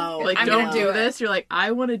no. No, Like, I'm don't gonna do do it. this. You're like,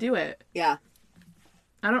 I want to do it. Yeah,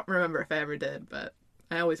 I don't remember if I ever did, but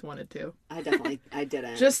I always wanted to. I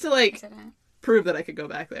didn't. Just to like Didn't. prove that I could go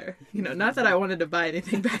back there. You know, not that I wanted to buy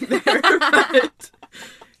anything back there, but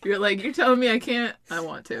you're like, you're telling me I can't. I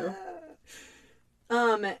want to.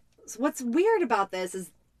 So what's weird about this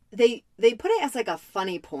is they put it as like a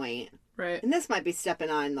funny point, Right. and this might be stepping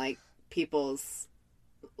on like people's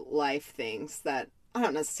life things that I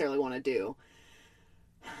don't necessarily want to do.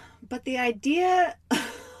 But the idea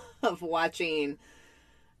of watching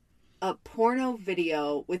a porno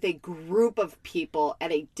video with a group of people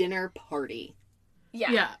at a dinner party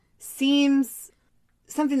Yeah. Yeah. seems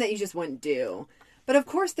something that you just wouldn't do. But of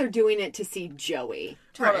course they're doing it to see Joey.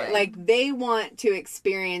 Totally. Like they want to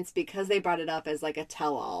experience, because they brought it up as like a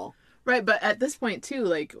tell-all. Right, but at this point too,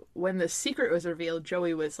 like when the secret was revealed,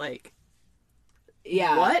 Joey was like,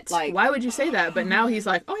 Yeah. "What? Like, Why would you say that?" But now he's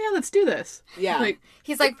like, "Oh yeah, let's do this." yeah. Like,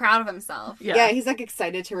 He's like proud of himself. yeah. He's like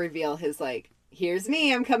excited to reveal his like, here's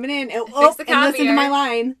me, I'm coming in. And, the and listen to copier. my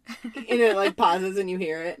line. And it like pauses and you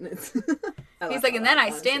hear it. And it's He's like, and then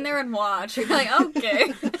I stand there and watch. You're like,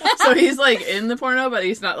 okay. so he's like in the porno, but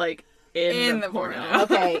he's not like in the porno.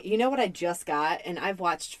 Okay, you know what I just got? And I've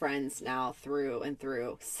watched Friends now through and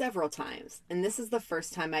through several times. And this is the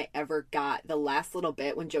first time I ever got the last little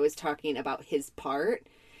bit when Joey's talking about his part.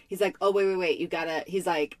 He's like, oh, wait. You gotta, he's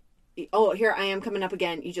like, oh, here I am coming up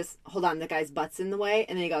again. You just, hold on, the guy's butt's in the way.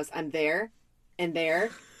 And then he goes, I'm there, and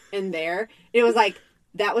there, and there. And it was like,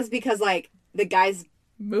 that was because like the guy's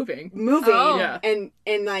Moving. moving Yeah.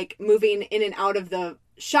 and like moving in and out of the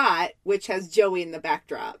shot, which has Joey in the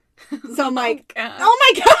backdrop. So I'm like, God.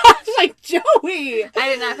 oh my gosh, like Joey. I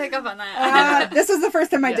did not pick up on that. This was the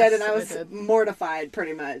first time I Yes, did, and I I was did. mortified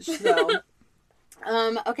pretty much. So,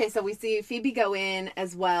 okay, so we see Phoebe go in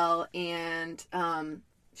as well, and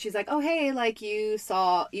she's like, "Oh, hey, like you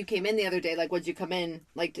came in the other day. Like, what'd you come in?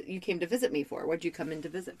 Like, you came to visit me for? What'd you come in to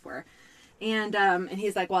visit for?" And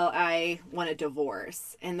he's like, well, I want a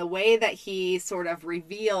divorce. And the way that he sort of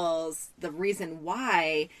reveals the reason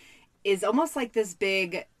why is almost like this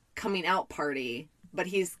big coming out party, but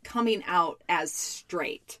he's coming out as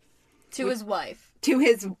straight. To his wife. To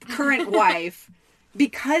his current wife,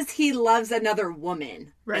 because he loves another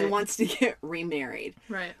woman Right. and wants to get remarried.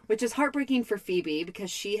 Right. Which is heartbreaking for Phoebe because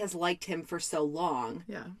she has liked him for so long.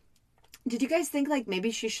 Yeah. Did you guys think like maybe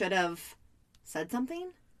she should have said something?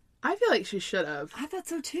 I feel like she should have. I thought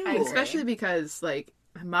so too. I agree. Especially because, like,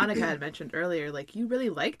 Monica had mentioned earlier, like, you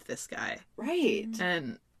really liked this guy. Right.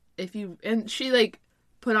 And she, like,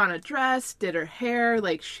 put on a dress, did her hair,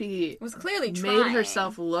 like, she Was clearly made trying.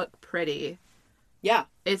 herself look pretty. Yeah.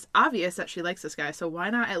 It's obvious that she likes this guy, so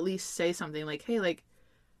why not at least say something like, hey, like,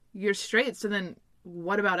 you're straight, so then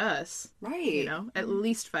what about us? Right. You know? At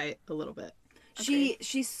least fight a little bit. She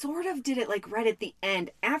sort of did it like right at the end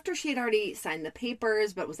after she had already signed the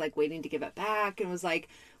papers but was like waiting to give it back and was like,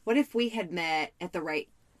 what if we had met at the right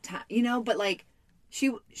time, you know? But like she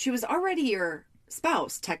was already your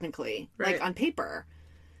spouse technically, Right. like on paper.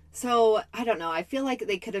 So I don't know, I feel like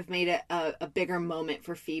they could have made it a bigger moment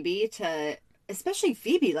for Phoebe to, especially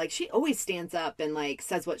Phoebe, like she always stands up and like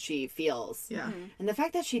says what she feels. Yeah. And the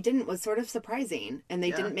fact that she didn't was sort of surprising, and they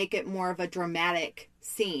Yeah. didn't make it more of a dramatic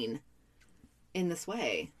scene in this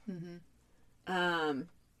way.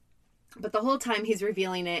 But the whole time he's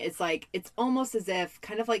revealing it, it's like, it's almost as if,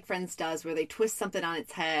 kind of like Friends does, where they twist something on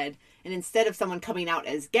its head, and instead of someone coming out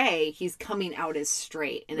as gay, he's coming out as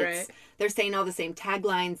straight. And Right. they're saying all the same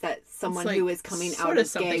taglines that someone It's, like, who is coming sort out of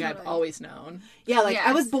as something gay. I've always known. Yeah, like,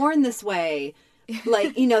 I was Yes. born this way.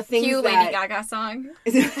 Like, you know, things Cute Lady that... Gaga song.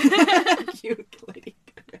 Cute Lady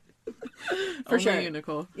Gaga. For Only sure. you,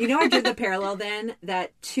 Nicole. You know, I did the parallel then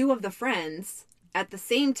that two of the friends at the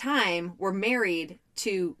same time were married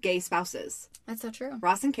to gay spouses. That's so true.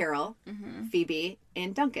 Ross and Carol, Phoebe,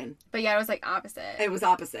 and Duncan. But yeah, it was like opposite. It was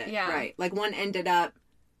opposite. Yeah. Right. Like one ended up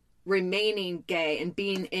remaining gay and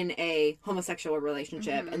being in a homosexual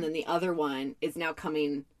relationship, and then the other one is now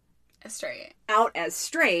coming Straight. out as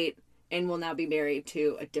straight and will now be married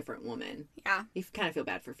to a different woman. Yeah. You kind of feel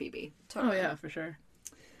bad for Phoebe. Totally. Oh, yeah, for sure.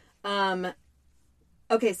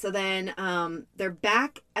 Okay, so then they're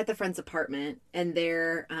back at the friend's apartment, and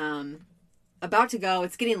they're about to go.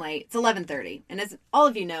 It's getting late. It's 11:30. And as all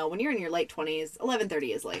of you know, when you're in your late 20s,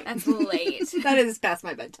 11:30 is late. That's late. That is past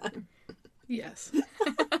my bedtime. Yes.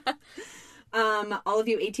 All of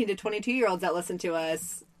you 18 to 22-year-olds that listen to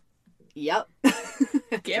us, yep.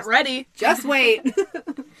 Get ready. Just wait.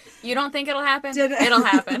 You don't think it'll happen? Did- It'll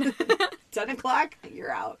happen. 10 o'clock,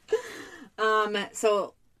 you're out.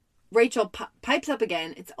 So Rachel pipes up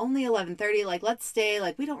again. It's only 11:30. Like, let's stay.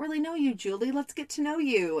 Like, we don't really know you, Julie. Let's get to know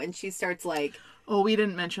you. And she starts like, Oh, we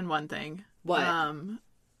didn't mention one thing. what?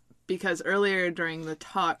 Because earlier during the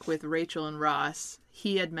talk with Rachel and Ross,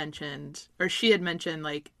 she had mentioned,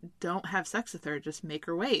 like, don't have sex with her, just make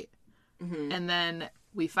her wait. Mm-hmm. And then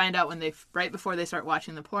we find out right before they start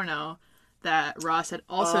watching the porno, that Ross had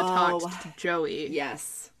also talked to Joey.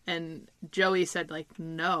 Yes. And Joey said, like,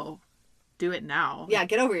 no, do it now. Yeah,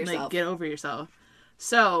 get over yourself. Like, get over yourself.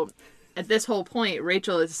 So, at this whole point,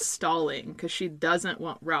 Rachel is stalling because she doesn't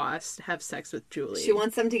want Ross to have sex with Julie. She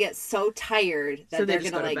wants them to get so tired that So they they're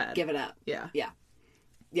just going to, go to like, bed. give it up. Yeah.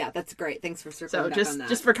 Yeah, that's great. Thanks for circling So back on that.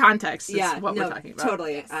 just for context, is yeah, what no, we're talking about.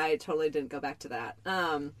 Totally. Yes. I totally didn't go back to that.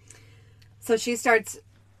 So she starts,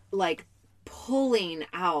 like, pulling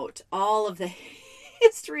out all of the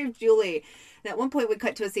history of Julie. And at one point we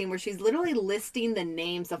cut to a scene where she's literally listing the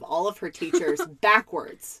names of all of her teachers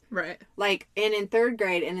backwards. Right. Like, and in third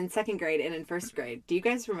grade, and in second grade, and in first grade. Do you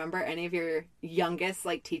guys remember any of your youngest,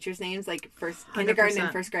 like, teachers' names? Like, kindergarten and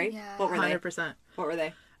 100%. first grade? Yeah. What were they? 100%. What were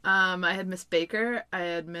they? I had Miss Baker. I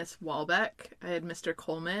had Miss Walbeck. I had Mr.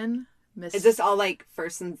 Coleman. Miss. Is this all, like,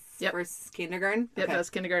 first Yep. kindergarten? Yep, Okay. that was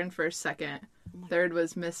kindergarten, first, second. Third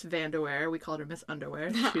was Miss Vanderweer. We called her Miss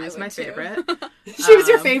Underwear. She I was would my too. favorite. She was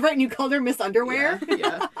your favorite and you called her Miss Underwear?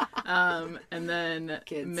 Yeah. And then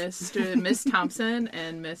Kids. Miss Thompson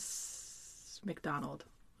and Miss McDonald.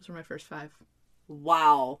 Those were my first 5.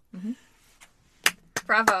 Wow.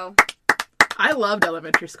 Bravo. I loved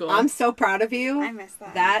elementary school. I'm so proud of you. I miss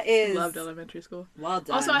that. That is loved elementary school. well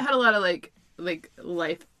done. Also, I had a lot of like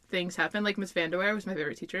life things happen. Like Miss Vanderweer was my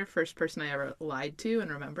favorite teacher. First person I ever lied to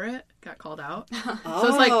and remember it. Got called out. So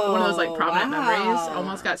it's like one of those like prominent memories.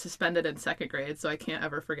 Almost got suspended in second grade, so I can't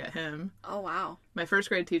ever forget him. Oh, wow. My first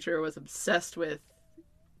grade teacher was obsessed with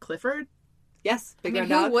Clifford. Yes, I big mean, red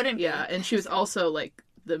who dog. wouldn't be? Yeah, and she was also like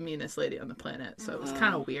the meanest lady on the planet, so it was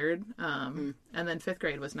kind of weird. And then 5th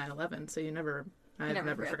grade was 9/11, so I never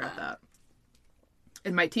never forgot forgot that.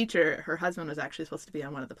 And my teacher, her husband was actually supposed to be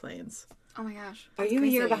on one of the planes. Oh my gosh. Are That's you a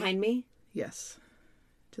year crazy. behind me? Yes.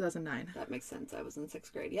 2009. That makes sense. I was in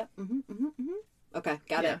 6th grade. Yep. Okay,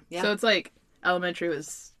 got Yeah. it. Yeah. So it's like elementary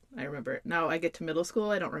was, I remember. Now I get to middle school,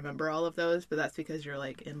 I don't remember all of those, but that's because you're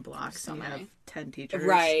like in blocks So and you many. have 10 teachers.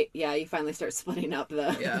 Right. Yeah, you finally start splitting up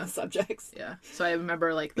the Yeah. subjects. Yeah. So I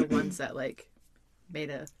remember like the ones that like made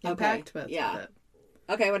an impact, but that's yeah. about it.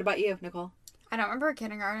 Okay, what about you, Nicole? I don't remember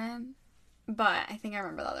kindergarten, but I think I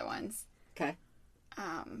remember the other ones. Okay.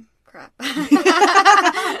 Crap.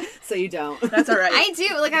 So you don't. That's all right. I do.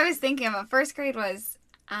 Like, I was thinking about first grade was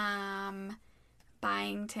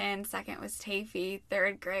Byington, second was Tafey,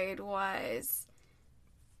 third grade was...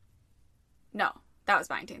 No, that was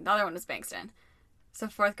Byington. The other one was Bankston. So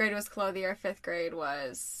fourth grade was Clothier, fifth grade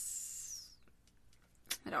was...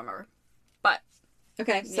 I don't remember. But,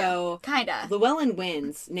 Okay, so kinda. Llewellyn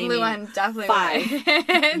wins naming Llewellyn definitely 5.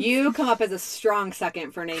 wins. You come up as a strong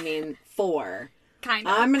second for naming 4. Kinda.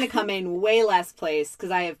 I'm going to come in way less place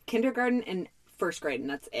because I have kindergarten and first grade, and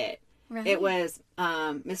that's it. Really? It was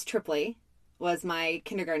Miss Tripley was my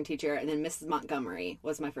kindergarten teacher, and then Mrs. Montgomery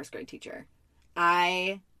was my first grade teacher.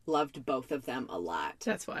 I loved both of them a lot.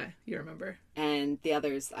 That's why you remember. And the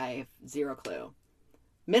others, I have zero clue.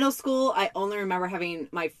 Middle school, I only remember having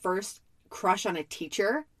my first crush on a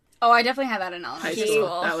teacher. Oh, I definitely had that in elementary High school.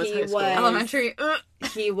 school. That was He high school. was- Elementary.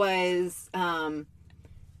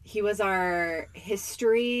 He was our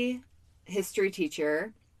history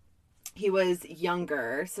teacher. He was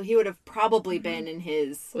younger, so he would have probably been in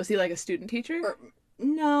his... Was he like a student teacher?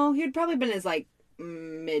 No, he would probably been in his, like,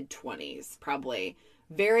 mid-20s, probably.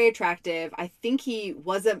 Very attractive. I think he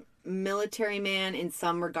was a military man in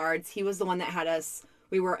some regards. He was the one that had us...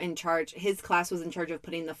 We were in charge... His class was in charge of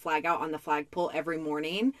putting the flag out on the flagpole every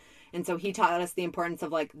morning. And so he taught us the importance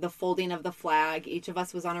of, like, the folding of the flag. Each of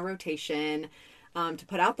us was on a rotation... to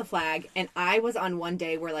put out the flag, and I was on one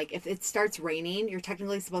day where, like, if it starts raining, you're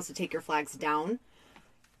technically supposed to take your flags down.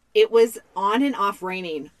 It was on and off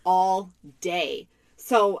raining all day.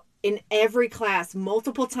 So in every class,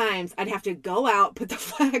 multiple times, I'd have to go out, put the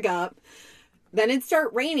flag up, then it'd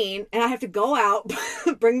start raining, and I have to go out,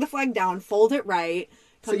 bring the flag down, fold it right,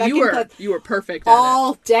 come So back you and were put you were perfect at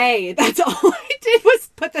all day. That's all I did was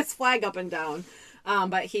put this flag up and down.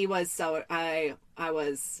 But he was so... I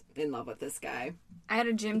was in love with this guy. I had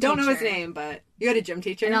a gym teacher. Don't know his name, but you had a gym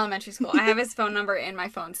teacher? In elementary school. I have his phone number in my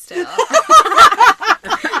phone still.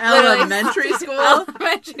 it. Elementary school.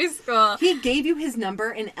 Elementary school. He gave you his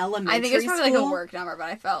number in elementary I think it's probably school? like a work number, but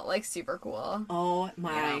I felt like super cool. Oh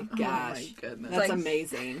my Yeah. gosh. Oh my goodness. That's Like-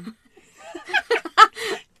 amazing.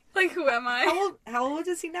 Like, who am I? How old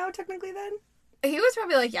is he now, technically, then? He was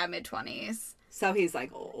probably like, yeah, mid-20s. So he's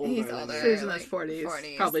like older. He's than older. you. So he's in like his 40s.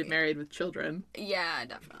 40s. Probably married with children. Yeah, I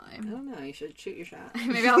definitely. don't know. You should shoot your shot.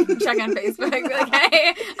 Maybe I'll check on Facebook. Be like,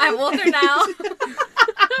 hey, I'm older now.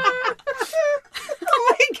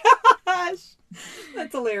 Oh my gosh.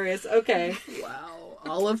 That's hilarious. Okay. Wow.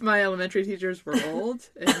 All of my elementary teachers were old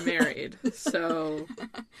and married. So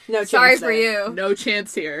No Sorry chance for there. you. no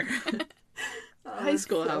chance here. Oh, High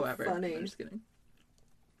school, so however. funny. I'm just kidding.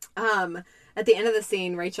 At the end of the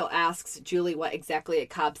scene, Rachel asks Julie what exactly a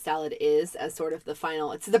Cobb salad is as sort of the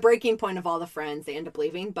final. It's the breaking point of all the friends. They end up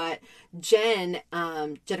leaving. But Jennifer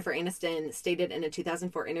Aniston, stated in a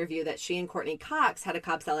 2004 interview that she and Courtney Cox had a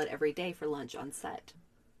Cobb salad every day for lunch on set.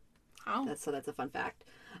 Oh. That's a fun fact.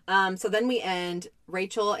 So then we end.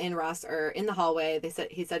 Rachel and Ross are in the hallway.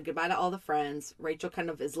 He said goodbye to all the friends. Rachel kind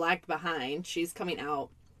of is lagged behind. She's coming out.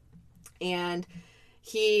 And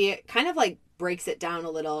he kind of like breaks it down a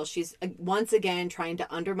little. She's once again trying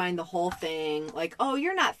to undermine the whole thing. Like, oh,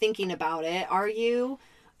 you're not thinking about it, are you?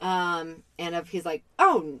 He's like,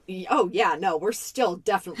 oh yeah, no, we're still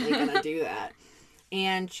definitely gonna do that.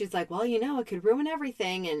 And she's like, well, it could ruin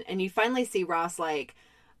everything. And you finally see Ross like,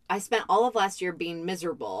 I spent all of last year being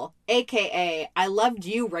miserable, aka I loved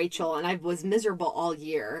you, Rachel, and I was miserable all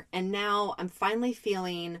year. And now I'm finally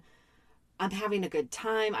feeling I'm having a good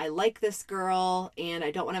time. I like this girl and I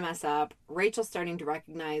don't want to mess up. Rachel's starting to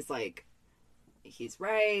recognize like he's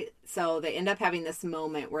right. So they end up having this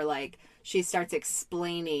moment where like she starts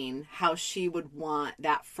explaining how she would want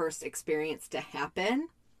that first experience to happen.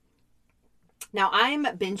 Now I'm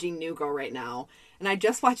binging New Girl right now, and I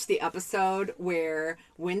just watched the episode where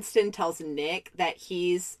Winston tells Nick that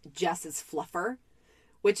he's Jess's fluffer,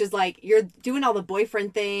 which is like you're doing all the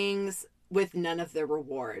boyfriend things with none of the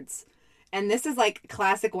rewards. And this is like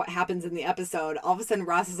classic what happens in the episode. All of a sudden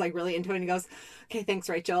Ross is like really into it and he goes, okay, thanks,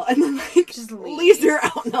 Rachel. And then like Just leaves her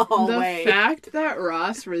out in the hallway. The fact that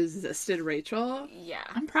Ross resisted Rachel, Yeah.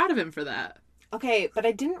 I'm proud of him for that. Okay, but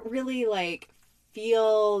I didn't really like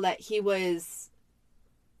feel that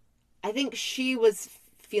I think she was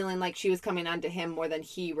feeling like she was coming on to him more than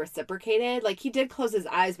he reciprocated. Like, he did close his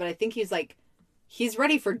eyes, but I think he's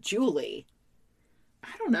ready for Julie.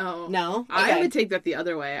 I don't know. No? Okay. I would take that the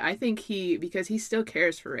other way. I think because he still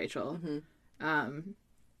cares for Rachel.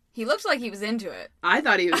 He looked like he was into it. I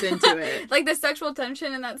thought he was into it. Like, the sexual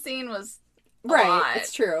tension in that scene was a Right, lot.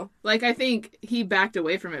 it's true. Like, I think he backed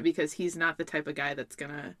away from it because he's not the type of guy that's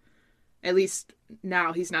gonna, at least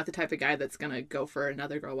now, he's not the type of guy that's gonna go for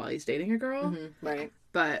another girl while he's dating a girl. Right.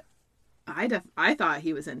 But I thought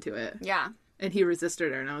he was into it. Yeah. And he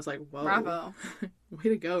resisted her, and I was like, whoa. Bravo. Way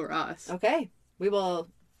to go, Ross. Okay. We will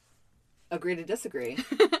agree to disagree.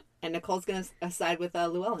 And Nicole's going to side with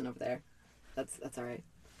Llewellyn over there. That's all right.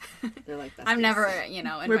 They're like besties. I'm never,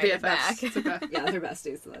 We're invited BFFs. back. It's okay. Yeah, they're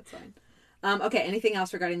besties, so that's fine. Okay, anything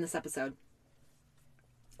else regarding this episode?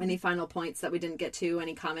 Any final points that we didn't get to?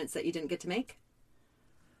 Any comments that you didn't get to make?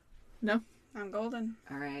 No. I'm golden.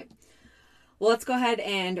 All right. Well, let's go ahead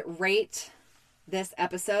and rate this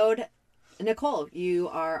episode. Nicole, you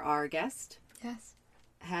are our guest. Yes.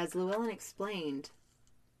 Has Llewellyn explained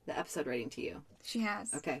the episode rating to you? She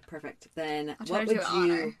has. Okay, perfect. Then I'll try what to would do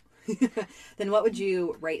you then what would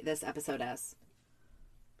you rate this episode as?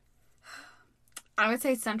 I would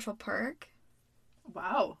say Central Perk.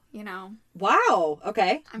 Wow. Wow.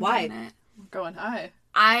 Okay. I'm Why? doing it. We're going high.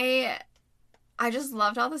 I just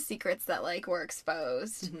loved all the secrets that were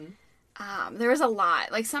exposed. There was a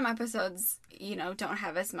lot. Like, some episodes, don't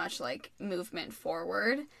have as much movement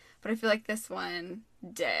forward, but I feel like this one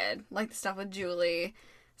did. Like the stuff with Julie,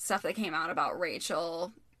 stuff that came out about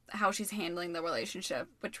Rachel, how she's handling the relationship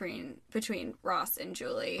between Ross and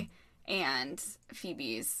Julie, and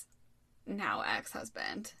Phoebe's now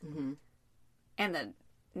ex-husband, and the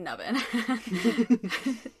nubbin.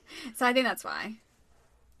 So I think that's why.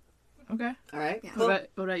 Okay. All right. Yeah. Cool. What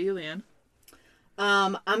about you, Leanne?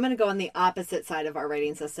 I'm going to go on the opposite side of our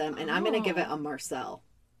rating system, and I'm going to give it a Marcel.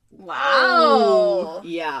 Wow.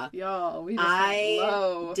 Yeah. Yo, we just I went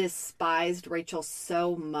low. despised Rachel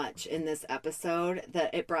so much in this episode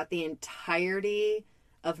that it brought the entirety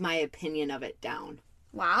of my opinion of it down.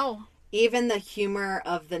 Wow. Even the humor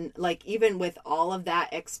of even with all of that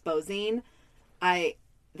exposing,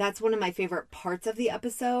 that's one of my favorite parts of the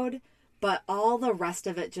episode, but all the rest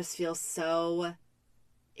of it just feels so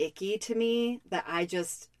icky to me that I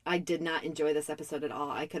did not enjoy this episode at all.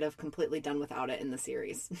 I could have completely done without it in the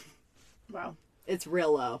series. Wow. It's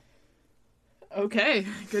real low. Okay,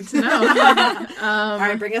 good to know. All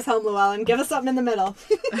right, bring us home, Llewellyn. Give us something in the middle.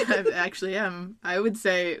 I actually am. I would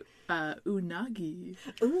say unagi.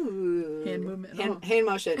 Ooh. Hand movement. Hand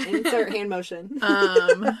motion. Insert hand motion.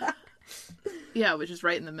 Yeah, which is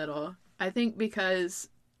right in the middle. I think because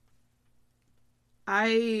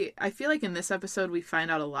I feel like in this episode we find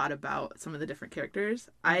out a lot about some of the different characters.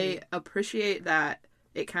 I appreciate that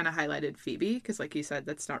it kind of highlighted Phoebe because, like you said,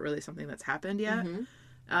 that's not really something that's happened yet.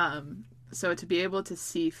 So to be able to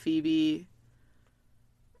see Phoebe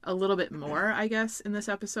a little bit more, I guess, in this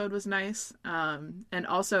episode was nice. And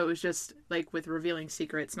also it was just like with revealing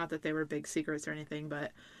secrets, not that they were big secrets or anything,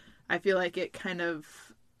 but I feel like it kind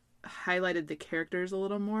of highlighted the characters a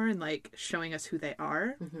little more and like showing us who they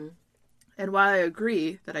are. And while I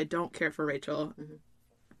agree that I don't care for Rachel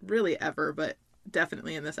really ever, but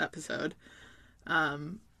definitely in this episode,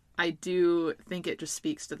 I do think it just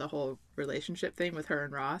speaks to the whole relationship thing with her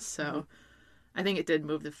and Ross. So I think it did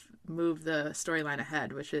move the storyline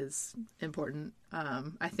ahead, which is important.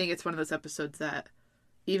 I think it's one of those episodes that,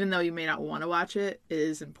 even though you may not want to watch it,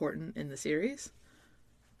 is important in the series.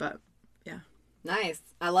 But yeah, Nice.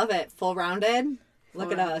 I love it. Full rounded.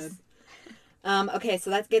 Look at us. Okay, so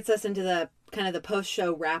that gets us into the kind of the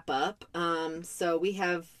post-show wrap-up. So we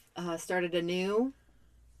have started a new,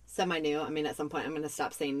 semi-new, I mean, at some point I'm going to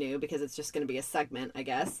stop saying new because it's just going to be a segment, I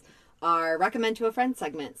guess. Our Recommend to a Friend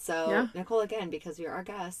segment. So, Yeah. Nicole, again, because you're our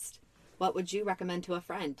guest, what would you recommend to a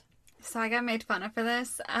friend? So I got made fun of for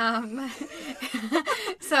this.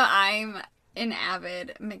 So I'm an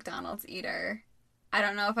avid McDonald's eater. I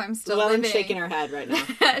don't know if I'm still Llewellyn's living. shaking her head right now.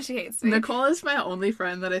 She hates me. Nicole is my only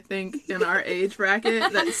friend that I think in our age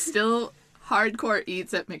bracket that still hardcore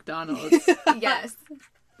eats at McDonald's. Yes.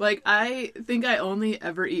 Like, I think I only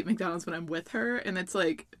ever eat McDonald's when I'm with her, and it's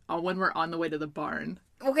like when we're on the way to the barn.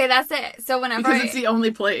 Okay, that's it. So whenever Because it's the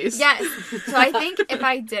only place. Yes. So I think if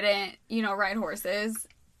I didn't, ride horses,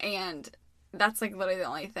 and that's like literally the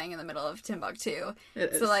only thing in the middle of Timbuktu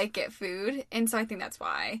It is. to like get food. And so I think that's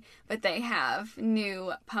why. But they have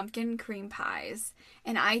new pumpkin cream pies,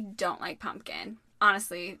 and I don't like pumpkin,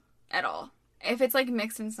 honestly, at all. If it's like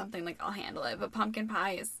mixed in something, like I'll handle it. But pumpkin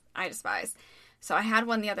pie I despise. So I had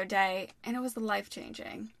one the other day, and it was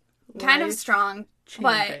life-changing. Kind of strong,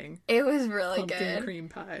 but it was really pumpkin good. Cream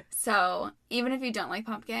pie. So even if you don't like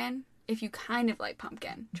pumpkin, if you kind of like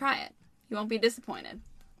pumpkin, try it. You won't be disappointed.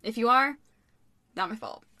 If you are, not my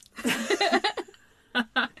fault.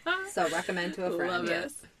 So recommend to a friend. Love it.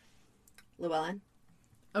 Yes. Llewellyn?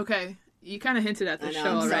 Okay. You kind of hinted at the I know, show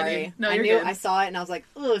I'm already. sorry. No, I you're knew good. I saw it and I was like,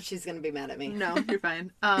 oh, she's going to be mad at me. No, you're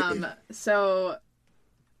fine. So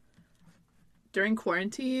during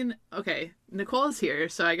quarantine, okay, Nicole is here,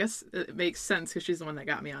 so I guess it makes sense because she's the one that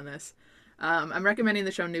got me on this. I'm recommending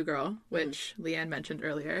the show New Girl, which Leanne mentioned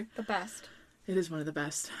earlier. The best. It is one of the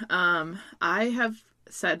best. I have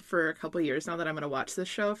said for a couple years now that I'm going to watch this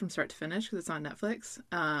show from start to finish because it's on Netflix.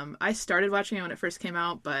 I started watching it when it first came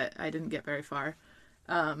out, but I didn't get very far.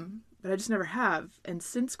 But I just never have. And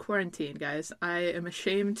since quarantine, guys, I am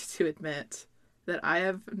ashamed to admit that I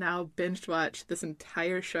have now binge watched this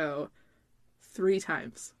entire show 3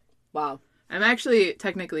 times. Wow. I'm actually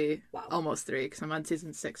technically almost 3 because I'm on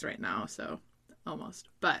season 6 right now, so almost.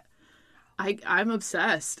 But I'm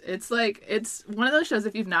obsessed. It's like, it's one of those shows,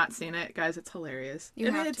 if you've not seen it, guys, it's hilarious.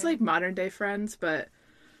 It's like modern day Friends, but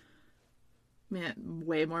man,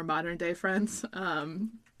 way more modern day Friends.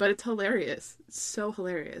 But it's hilarious. It's so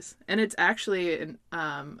hilarious. And it's actually,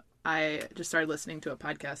 I just started listening to a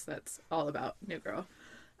podcast that's all about New Girl.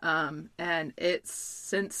 And it's,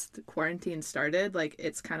 since the quarantine started, like,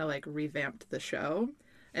 it's kind of like revamped the show.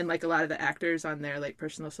 And like a lot of the actors on their like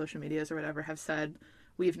personal social medias or whatever have said,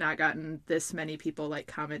 we've not gotten this many people like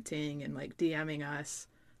commenting and like DMing us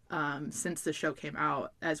since the show came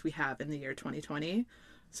out as we have in the year 2020.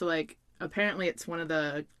 So like, apparently it's one of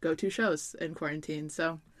the go-to shows in quarantine.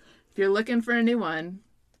 So if you're looking for a new one,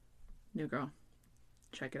 New Girl,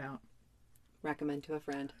 check it out. Recommend to a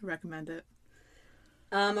friend. Recommend it.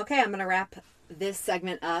 Okay, I'm going to wrap this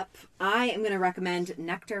segment up. I am going to recommend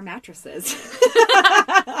Nectar mattresses.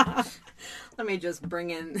 Let me just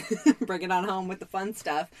bring it on home with the fun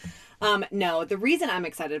stuff. No, the reason I'm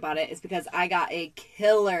excited about it is because I got a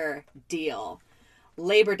killer deal.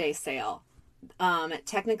 Labor Day sale.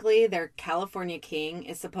 Technically, their California King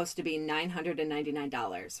is supposed to be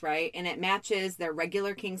 $999, right? And it matches their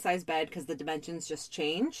regular king size bed because the dimensions just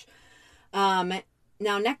change.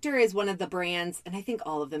 Now, Nectar is one of the brands, and I think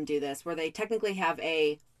all of them do this, where they technically have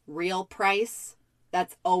a real price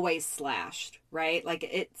that's always slashed, right? Like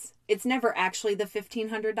it's never actually the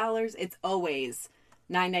 $1,500. It's always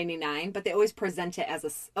 $999, but they always present it as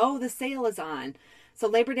the sale is on. So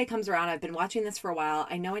Labor Day comes around. I've been watching this for a while.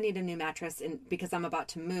 I know I need a new mattress because I'm about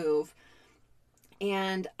to move.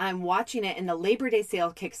 And I'm watching it, and the Labor Day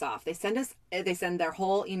sale kicks off. They send their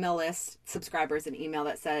whole email list, subscribers, an email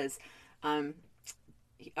that says,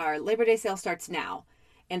 our Labor Day sale starts now.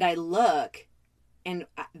 And I look, and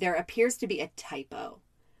there appears to be a typo.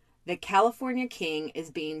 The California King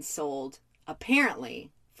is being sold,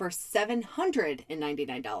 apparently, for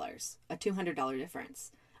 $799, a $200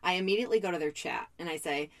 difference. I immediately go to their chat, and I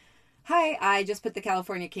say, hi, I just put the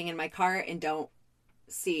California King in my cart and don't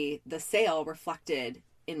see the sale reflected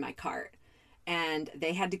in my cart. And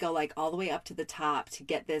they had to go like all the way up to the top to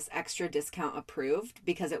get this extra discount approved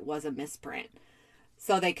because it was a misprint.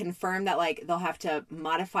 So they confirmed that like they'll have to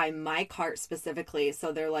modify my cart specifically.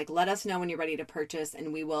 So they're like, let us know when you're ready to purchase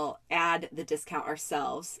and we will add the discount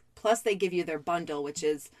ourselves. Plus they give you their bundle, which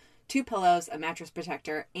is 2 pillows, a mattress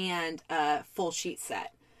protector, and a full sheet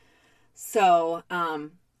set. So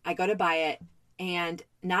I go to buy it, and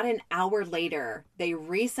not an hour later, they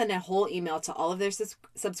resend a whole email to all of their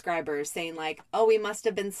subscribers saying like, oh, we must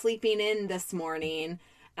have been sleeping in this morning.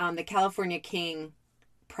 The California King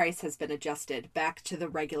price has been adjusted back to the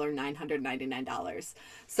regular $999.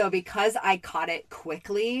 So because I caught it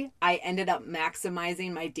quickly, I ended up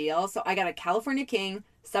maximizing my deal. So I got a California King,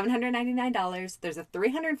 $799. There's a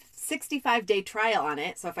 365-day trial on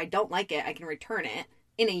it. So if I don't like it, I can return it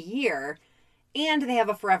in a year. And they have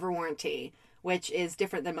a forever warranty, which is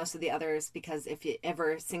different than most of the others because if it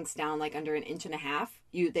ever sinks down like under 1.5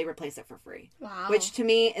 inches, they replace it for free. Wow. Which to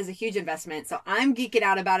me is a huge investment. So I'm geeking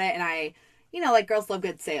out about it, and I, like girls love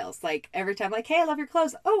good sales. Like every time, like, hey, I love your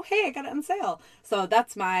clothes. Oh, hey, I got it on sale. So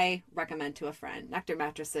that's my recommend to a friend. Nectar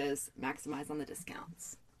mattresses, maximize on the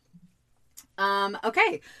discounts.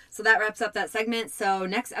 Okay, so that wraps up that segment. So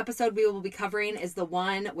next episode we will be covering is the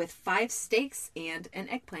one with 5 steaks and an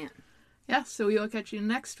eggplant. Yeah, so we will catch you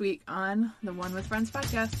next week on the One with Friends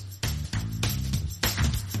podcast.